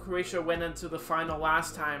know Croatia went into the final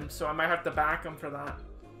last time, so I might have to back them for that.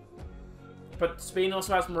 But Spain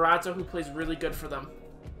also has Morata, who plays really good for them.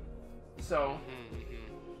 So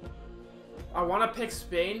I want to pick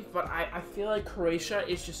Spain, but I feel like Croatia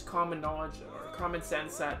is just common knowledge or common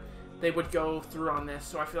sense that they would go through on this.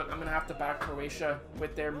 So I feel like I'm going to have to back Croatia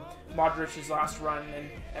with their Modric's last run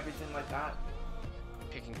and everything like that.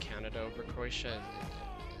 Picking Canada over Croatia,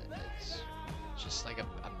 it's just like a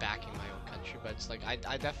backing my own country, but it's like I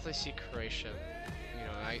definitely see Croatia, you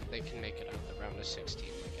know, they can make it out the round of 16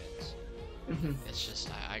 again. It's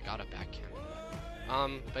just I gotta back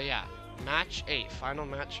Canada. But yeah, match 8, final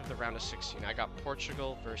match of the round of 16. I got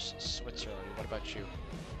Portugal versus Switzerland. What about you?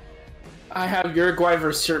 I have Uruguay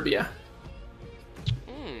versus Serbia.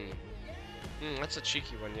 That's a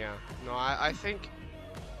cheeky one, yeah. No, I think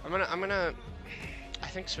I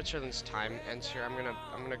think Switzerland's time ends here. I'm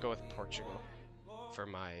gonna go with Portugal for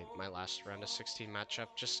my last round of 16 matchup.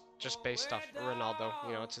 Just based off Ronaldo.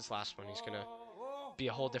 You know, it's his last one. He's gonna be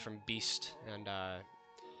a whole different beast, and yeah,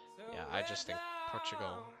 I just think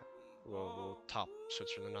Portugal will top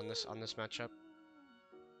Switzerland on this matchup.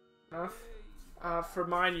 For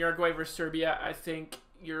mine, Uruguay versus Serbia, I think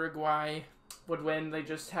Uruguay would win. They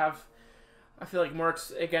just have, I feel like, more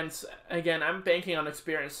again, I'm banking on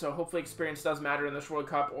experience, so hopefully experience does matter in this World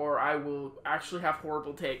Cup, or I will actually have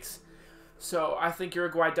horrible takes. So I think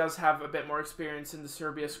Uruguay does have a bit more experience in the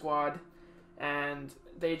Serbia squad, and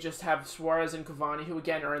they just have Suarez and Cavani, who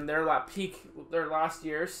again are in their last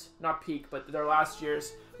years, not peak, but their last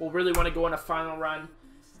years, will really want to go on a final run,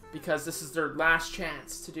 because this is their last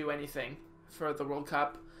chance to do anything for the World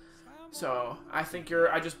Cup. So I think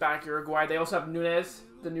I just back Uruguay. They also have Nunez,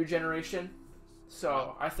 the new generation.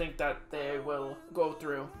 So I think that they will go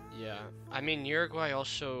through. Yeah, I mean Uruguay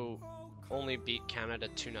also only beat Canada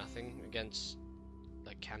 2-0 against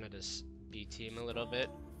like Canada's B team a little bit.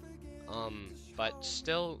 But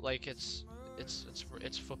still, like it's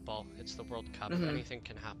football. It's the World Cup. Anything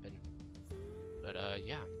can happen. But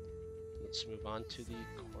yeah, let's move on to the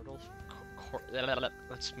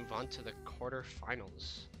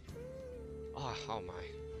quarterfinals. Oh my.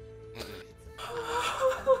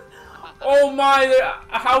 Oh my!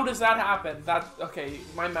 How does that happen? Okay.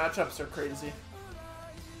 My matchups are crazy.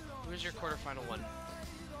 Who's your quarterfinal one?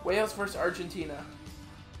 Wales versus Argentina.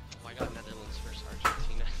 Oh, I got Netherlands versus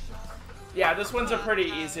Argentina. Yeah, this one's a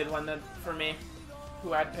pretty easy one for me.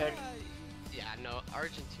 Who I'd pick. Yeah, no,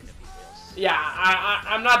 Argentina beat Wales. Yeah,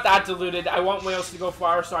 I'm not that deluded. I want Wales to go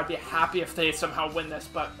far, so I'd be happy if they somehow win this.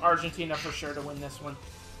 But Argentina for sure to win this one.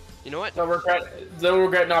 You know what? They'll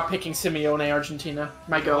regret not picking Simeone. Argentina.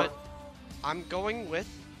 My go. I'm going with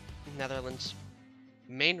Netherlands.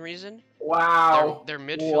 Main reason, Wow. their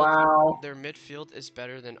midfield Wow. their midfield is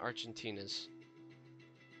better than Argentina's.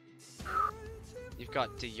 You've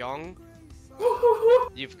got De Jong,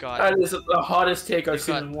 you've got That is the hottest take I've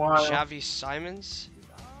seen in a while. Xavi Simons,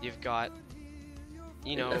 you've got,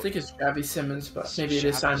 you know, I think it's Xavi Simmons, but maybe it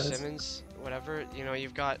is Simons. Whatever. You know,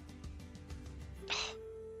 you've got.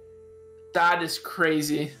 That is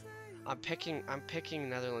crazy. I'm picking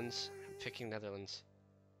Netherlands.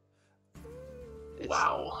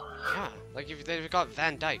 Wow. Yeah, like if they've got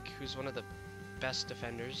Van Dijk, who's one of the best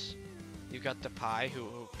defenders. You've got Depay,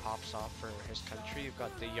 who pops off for his country. You've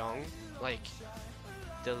got De Jong, like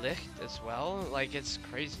De Ligt as well. Like, it's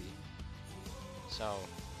crazy. So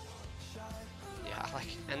yeah,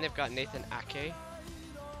 like, and they've got Nathan Ake,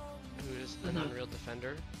 who is an unreal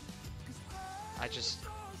defender.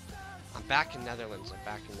 I'm back in Netherlands.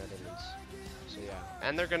 So yeah,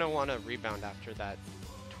 and they're gonna want to rebound after that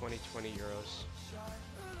 2020 Euros.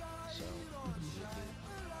 So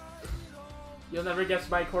you'll never guess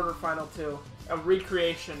my quarterfinal too. A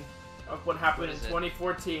recreation of what happened in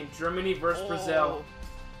 2014, Germany versus Brazil.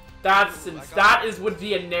 Would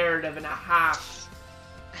be a narrative and a half.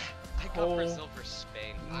 I got Brazil versus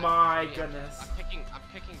Spain. My goodness. I'm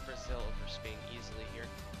picking Brazil over Spain easily here.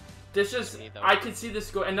 This is, I could see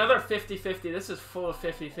this go another 50-50. This is full of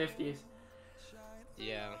 50-50s.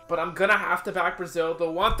 Yeah. But I'm gonna have to back Brazil.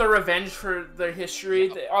 They'll want the revenge for their history.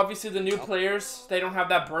 Yep. Obviously, the new players, they don't have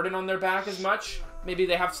that burden on their back as much. Maybe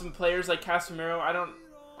they have some players like Casemiro. I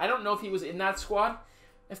don't know if he was in that squad.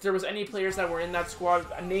 If there was any players that were in that squad,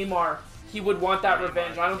 Neymar, he would want that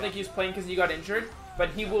revenge. I don't think he's playing because he got injured, but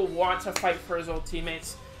he will want to fight for his old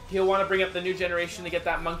teammates. He'll want to bring up the new generation to get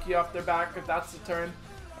that monkey off their back, if that's the term,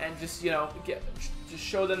 and just, you know, just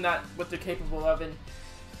show them that what they're capable of, and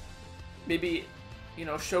maybe, you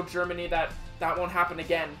know, show Germany that won't happen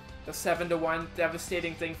again. The 7-1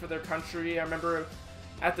 devastating thing for their country. I remember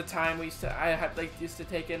at the time used to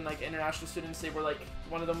take in like international students. They were like,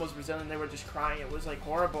 one of them was Brazilian. They were just crying. It was like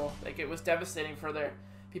horrible. Like, it was devastating for their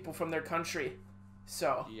people from their country.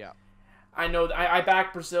 So yeah, I know I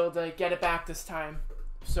back Brazil to get it back this time.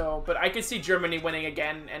 So, but I could see Germany winning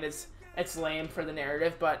again, and it's lame for the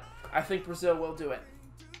narrative, but I think Brazil will do it.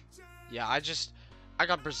 Yeah, I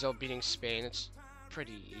got Brazil beating Spain. It's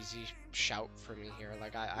pretty easy shout for me here.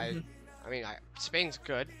 Like, I mean, Spain's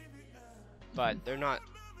good, but they're not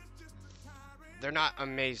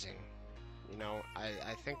amazing. You know,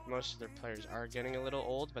 I think most of their players are getting a little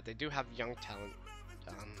old, but they do have young talent.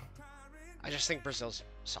 I just think Brazil's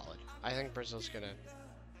solid. I think Brazil's gonna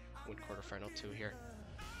win quarterfinal 2 here.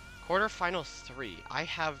 Quarterfinal 3, I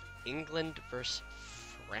have England versus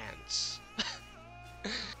France.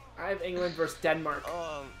 I have England versus Denmark.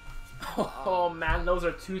 Oh man, those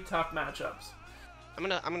are two tough matchups. I'm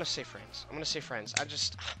gonna say France. I was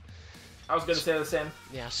gonna say the same.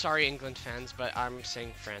 Yeah, sorry England fans, but I'm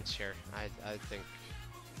saying France here. I think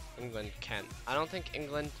England can. I don't think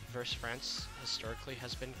England versus France historically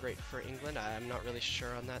has been great for England. I'm not really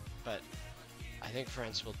sure on that, but I think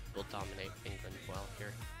France will dominate England well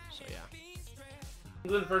here. So yeah.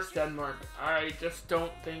 England versus Denmark. I just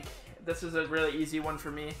don't think this is a really easy one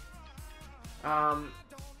for me.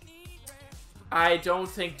 I don't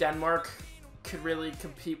think Denmark could really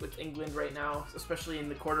compete with England right now, especially in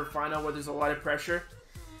the quarterfinal where there's a lot of pressure.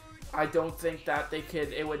 I don't think that they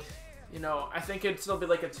could. It would, you know, I think it'd still be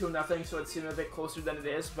like a 2-0, so it'd seem a bit closer than it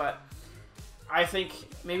is. But I think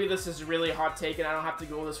maybe this is a really hot take, and I don't have to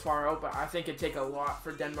go this far out, but I think it'd take a lot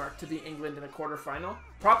for Denmark to beat England in a quarterfinal.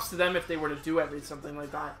 Props to them if they were to do something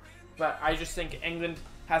like that. But I just think England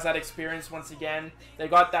has that experience once again. They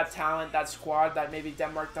got that talent, that squad that maybe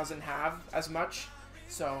Denmark doesn't have as much.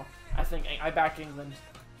 So I think I back England.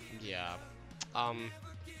 Yeah. Yeah.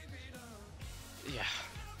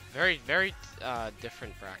 Very, very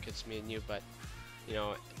different brackets, me and you, but you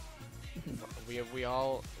know, we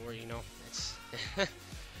all were, you know, it's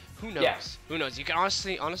who knows? Yeah. Who knows? You can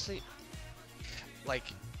honestly, like,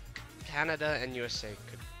 Canada and USA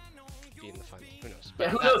could be in the final. Who knows? But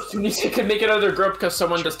yeah, who knows? Tunisia could make it out of their group because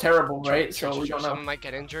someone does terrible, right? So we don't know. Someone might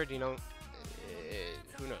get injured, you know.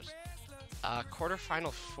 Who knows?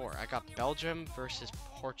 Quarterfinal 4. I got Belgium versus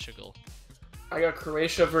Portugal. I got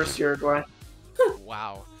Croatia versus Uruguay.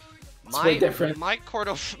 Wow. Way different. My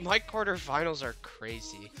quarterfinals are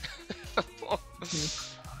crazy.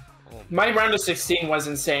 My round of 16 was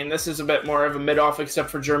insane. This is a bit more of a mid-off, except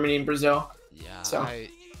for Germany and Brazil. Yeah. So.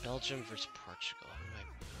 Belgium versus Portugal.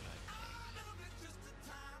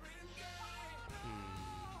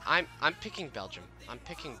 I'm picking Belgium. I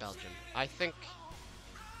think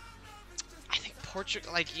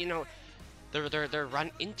Portugal, like, you know, their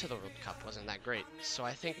run into the World Cup wasn't that great. So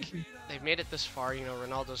I think they've made it this far. You know,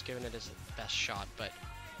 Ronaldo's given it his best shot, but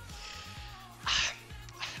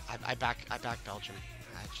I back Belgium.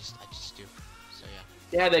 I just do. So yeah.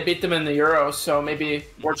 Yeah, they beat them in the Euros, so maybe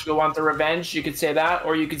Portugal want the revenge. You could say that,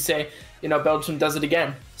 or you could say, you know, Belgium does it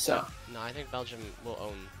again. So. No, I think Belgium will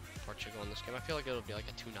own Portugal in this game. I feel like it'll be like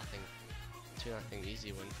a 2-0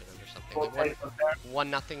 easy win for them or something. Like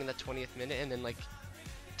 1-0 in the 20th minute, and then like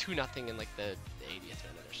 2-0 in like the 80th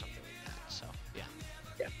minute or something like that. So yeah.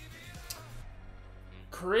 Yeah.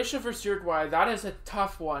 Croatia versus Uruguay. That is a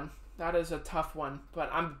tough one. That is a tough one, but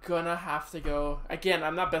I'm gonna have to go. Again,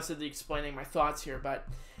 I'm not best at explaining my thoughts here, but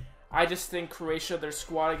I just think Croatia, their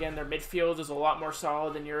squad again, their midfield is a lot more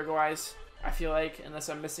solid than Uruguay's. I feel like, unless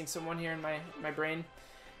I'm missing someone here in my brain.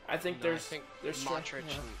 I think there's Modric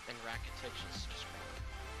and Rakitic is just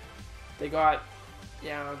they got,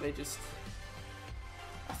 yeah, they just.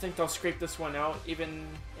 I think they'll scrape this one out, even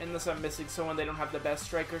unless I'm missing someone. They don't have the best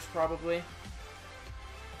strikers probably,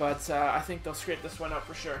 but I think they'll scrape this one out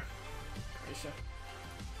for sure. Croatia.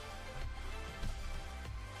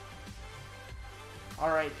 All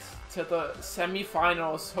right, to the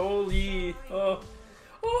semifinals. Holy, oh,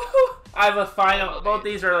 I have a final. Both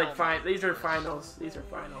these are like These are finals. These are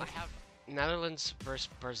finals. I have Netherlands versus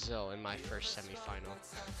Brazil in my first semifinal.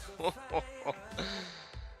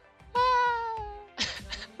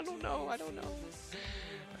 I don't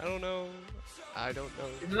know.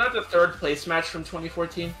 Isn't that the third place match from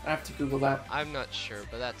 2014? I have to Google that. I'm not sure,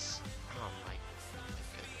 but that's. Oh my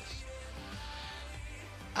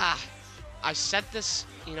goodness. I said this,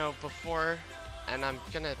 you know, before, and I'm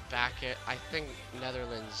gonna back it. I think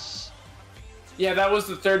Netherlands. Yeah, that was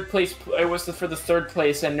the third place. It was for the third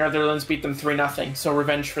place, and Netherlands beat them 3-0. So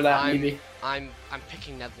revenge for that, maybe. I'm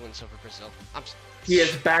picking Netherlands over Brazil. He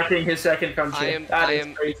is backing his second country.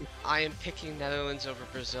 Crazy. I am picking Netherlands over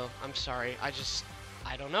Brazil. I'm sorry. I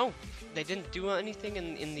don't know. They didn't do anything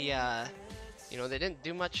in the you know, they didn't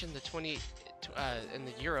do much in the in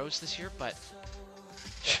the Euros this year, but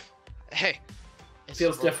hey, it's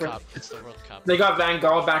feels the World different. Cup. It's the World Cup. They got Van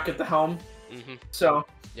Gaal back at the helm. So.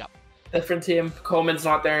 Yep. Different team. Coleman's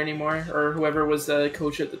not there anymore, or whoever was the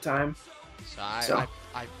coach at the time. So I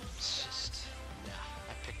just, yeah,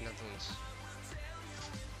 I picked Netherlands.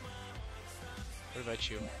 What about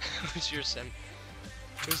you? Who's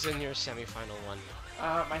in your semifinal one?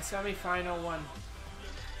 My semifinal one.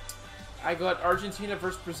 I got Argentina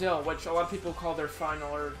versus Brazil, which a lot of people call their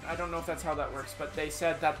final, or I don't know if that's how that works, but they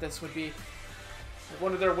said that this would be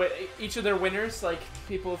one of each of their winners. Like,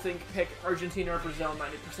 people pick Argentina or Brazil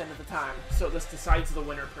 90% of the time, so this decides the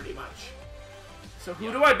winner pretty much. So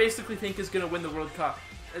who do I basically think is going to win the World Cup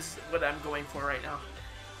is what I'm going for right now.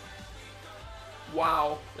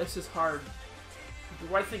 Wow, this is hard.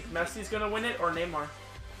 Do I think Messi's going to win it or Neymar?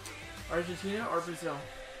 Argentina or Brazil?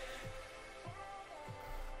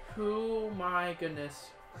 My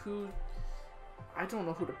goodness. I don't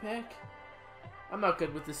know who to pick. I'm not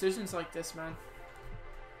good with decisions like this, man.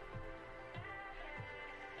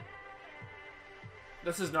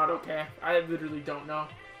 This is not okay. I literally don't know.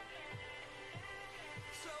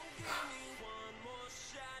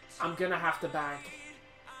 I'm gonna have to back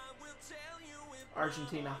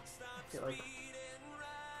Argentina. I feel like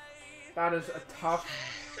that is a tough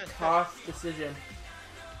decision.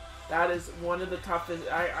 That is one of the toughest.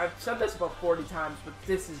 I've said this about 40 times, but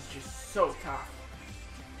this is just so tough.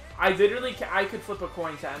 I could flip a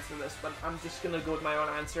coin to answer this, but I'm just gonna go with my own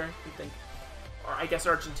answer and think, or I guess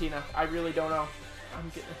Argentina. I really don't know.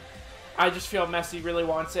 I just feel Messi really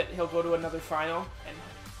wants it. He'll go to another final, and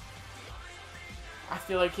I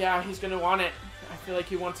feel like, yeah, he's gonna want it. I feel like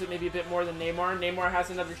he wants it maybe a bit more than Neymar. Neymar has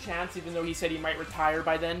another chance, even though he said he might retire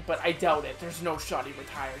by then, but I doubt it. There's no shot he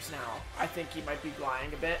retires now. I think he might be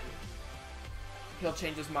lying a bit. He'll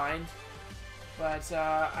change his mind, but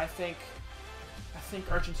I think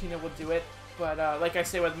Argentina will do it. But like I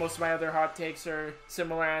say with most of my other hot takes or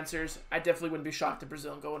similar answers, I definitely wouldn't be shocked if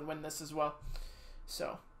Brazil go and win this as well.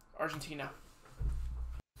 So, Argentina.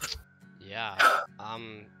 Yeah.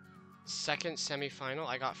 Second semifinal,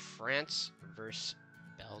 I got France versus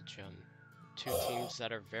Belgium. Two teams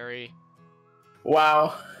that are very...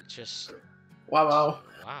 Wow. Just... Wow.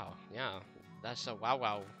 Wow, yeah. That's a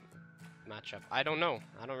wow matchup. I don't know.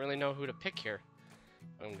 I don't really know who to pick here.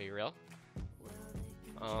 I'm gonna be real.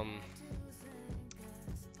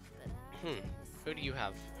 Who do you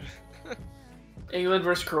have? England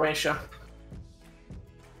versus Croatia.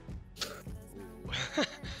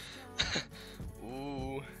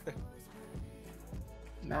 Ooh.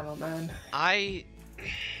 Man, oh man.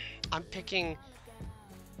 I'm picking...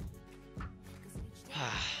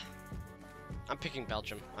 I'm picking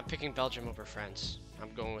Belgium. I'm picking Belgium over France.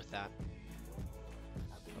 I'm going with that.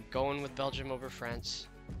 I'm going with Belgium over France.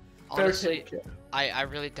 Honestly, I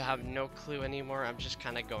really have no clue anymore. I'm just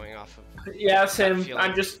kind of going off of. Yeah, same.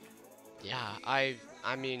 I'm just. Yeah, I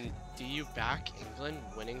mean, do you back England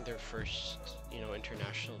winning their first,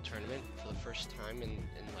 international tournament for the first time in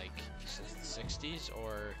like since the 60s,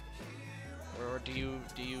 or do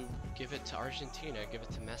you give it to Argentina, give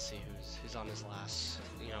it to Messi, who's on his last,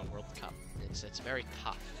 World Cup? It's very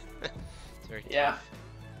tough. It's very tough.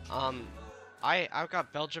 I've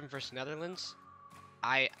got Belgium versus Netherlands.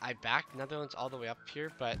 I backed Netherlands all the way up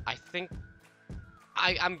here, but I think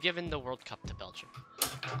I'm giving the World Cup to Belgium.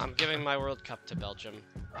 I'm giving my World Cup to Belgium.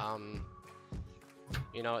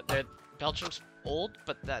 Belgium's old,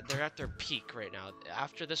 but they're at their peak right now.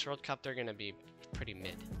 After this World Cup, they're gonna be pretty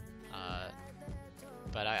mid.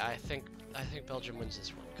 But I think Belgium wins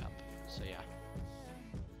this World Cup. So yeah.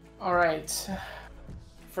 All right.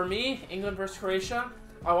 For me, England versus Croatia.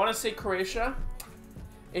 I want to say Croatia.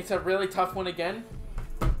 It's a really tough one again.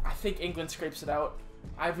 I think England scrapes it out.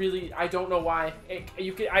 I don't know why.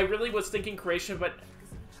 I really was thinking Croatia, but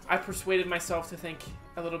I persuaded myself to think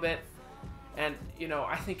a little bit. And,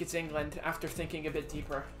 I think it's England after thinking a bit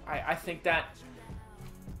deeper. I think that,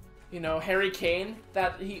 Harry Kane,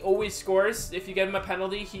 that he always scores. If you give him a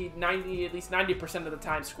penalty, at least 90% of the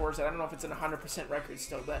time scores it. I don't know if it's an 100% record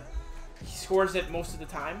still, but he scores it most of the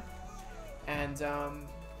time. And,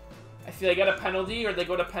 I feel they get a penalty or they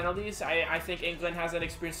go to penalties. I think England has that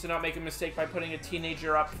experience to not make a mistake by putting a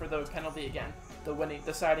teenager up for the penalty again, the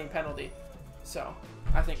deciding penalty. So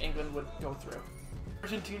I think England would go through.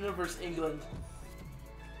 Argentina versus England.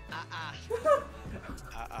 I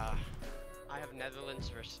have Netherlands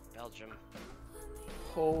versus Belgium.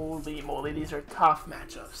 Holy moly, these are tough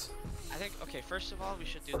matchups. I think, okay, first of all, we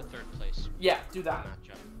should do the third place. Yeah, do that.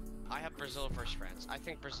 Matchup. I have Brazil versus France. I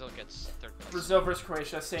think Brazil gets third place. Brazil versus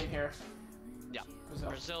Croatia, same here. Yeah,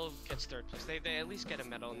 Brazil gets third place. They at least get a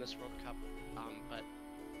medal in this World Cup, but...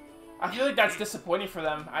 I feel like that's disappointing for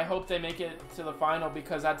them. I hope they make it to the final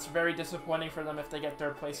because that's very disappointing for them if they get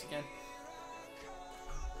third place again.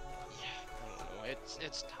 Yeah, I don't know.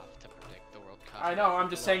 It's tough to predict the World Cup. I know, I'm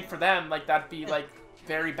just saying for them, like, that'd be, like,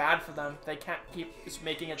 very bad for them. They can't keep just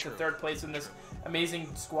making it to third place in this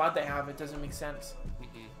amazing squad they have. It doesn't make sense.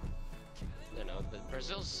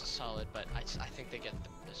 Brazil's solid, but I think they get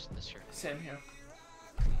this year. Same here.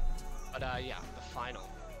 But yeah, the final.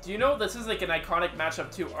 Do you know this is like an iconic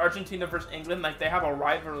matchup too? Argentina versus England, like they have a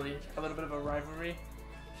rivalry, a little bit of a rivalry.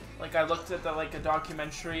 Like I looked at a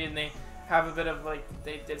documentary and they have a bit of like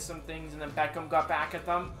they did some things and then Beckham got back at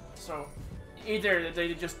them. So either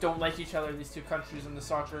they just don't like each other, these two countries in the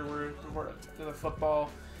soccer, the football,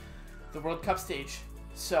 the World Cup stage.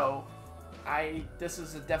 So this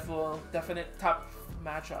is a definite top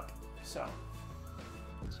matchup. So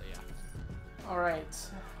yeah. All right,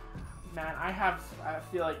 man. I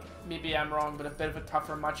feel like maybe I'm wrong, but a bit of a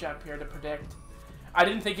tougher matchup here to predict. I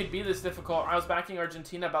didn't think it'd be this difficult. I was backing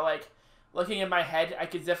Argentina, but like looking in my head, I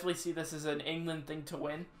could definitely see this as an England thing to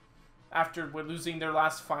win. After losing their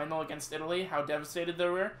last final against Italy, how devastated they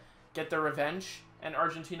were, get their revenge, and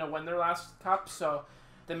Argentina win their last cup. So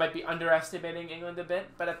they might be underestimating England a bit,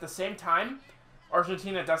 but at the same time,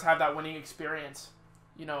 Argentina does have that winning experience.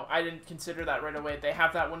 I didn't consider that right away. They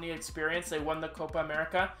have that winning experience. They won the Copa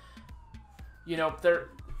America.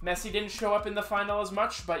 Messi didn't show up in the final as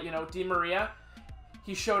much, but Di Maria,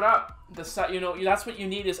 he showed up. That's what you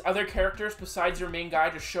need is other characters besides your main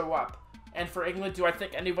guy to show up. And for England, do I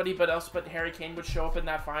think anybody but Harry Kane would show up in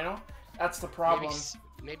that final? That's the problem.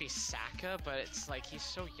 Maybe Saka, but it's like he's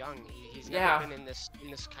so young. He's never been in this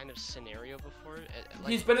kind of scenario before.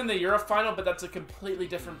 He's been in the Euro final, but that's a completely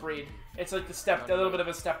different breed. It's like a little bit of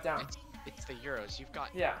a step down. It's the Euros. You've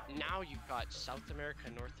got now you've got South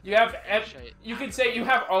America, North America. You have you could say you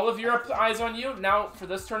have all of Europe's eyes on you. Now for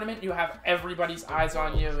this tournament, you have everybody's eyes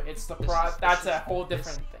on you. It's that's a whole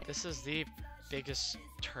different thing. This is the biggest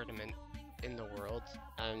tournament in the world,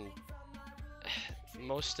 and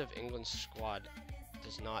most of England's squad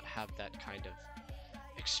does not have that kind of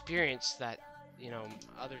experience that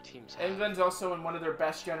other teams have. England's also in one of their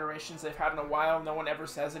best generations they've had in a while. No one ever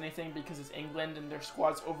says anything because it's England and their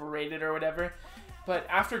squad's overrated or whatever. But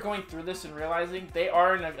after going through this and realizing they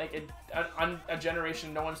are in a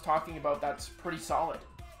generation no one's talking about that's pretty solid,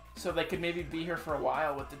 so they could maybe be here for a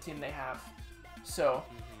while with the team they have. So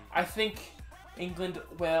I think England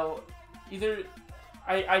will either.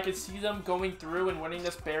 I could see them going through and winning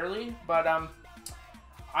this barely, but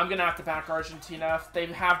I'm going to have to back Argentina. They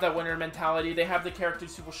have that winner mentality. They have the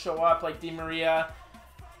characters who will show up, like Di Maria.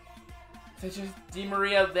 They just Di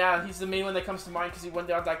Maria. Yeah, he's the main one that comes to mind because he won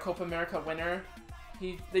that Copa America winner.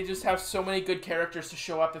 They just have so many good characters to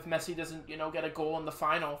show up if Messi doesn't, get a goal in the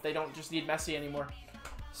final. They don't just need Messi anymore.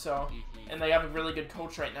 So, and they have a really good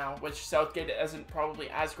coach right now, which Southgate isn't probably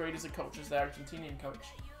as great as a coach as the Argentinian coach.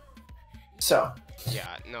 So.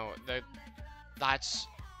 Yeah, no, that's.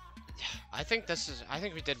 I think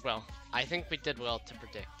we did well. I think we did well to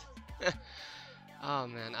predict. Oh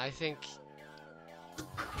man, I think.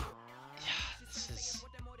 Yeah, this is.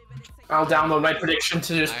 I'll download my prediction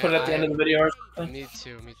to just put it at the end of the video. Or something. Me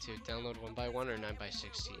too. Download 1x1 or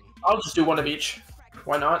 9x16. I'll just do one of each.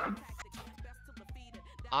 Why not?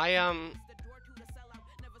 I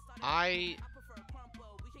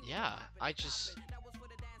just.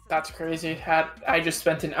 That's crazy. I just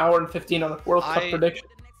spent an hour and 15 on the World Cup prediction.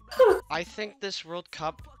 I think this World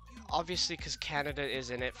Cup, obviously, because Canada is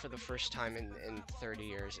in it for the first time in 30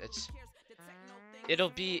 years, it'll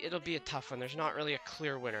be a tough one. There's not really a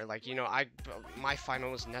clear winner. Like, my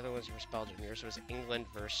final was Netherlands versus Belgium. Yours was England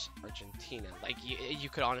versus Argentina. Like, you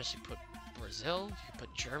could honestly put Brazil, you could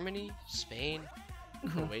put Germany, Spain,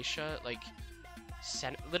 Croatia. Like,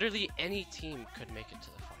 literally any team could make it to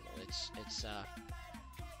the final.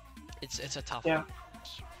 It's a tough one.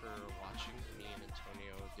 For watching me and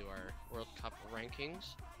Antonio do our World Cup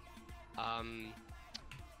rankings.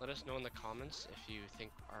 Let us know in the comments if you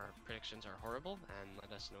think our predictions are horrible, and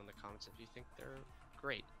let us know in the comments if you think they're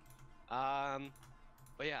great.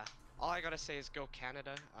 But yeah, all I gotta say is go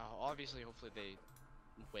Canada. Obviously, hopefully they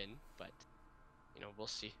win, but we'll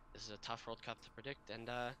see. This is a tough World Cup to predict, and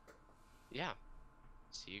yeah,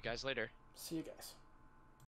 see you guys later. See you guys.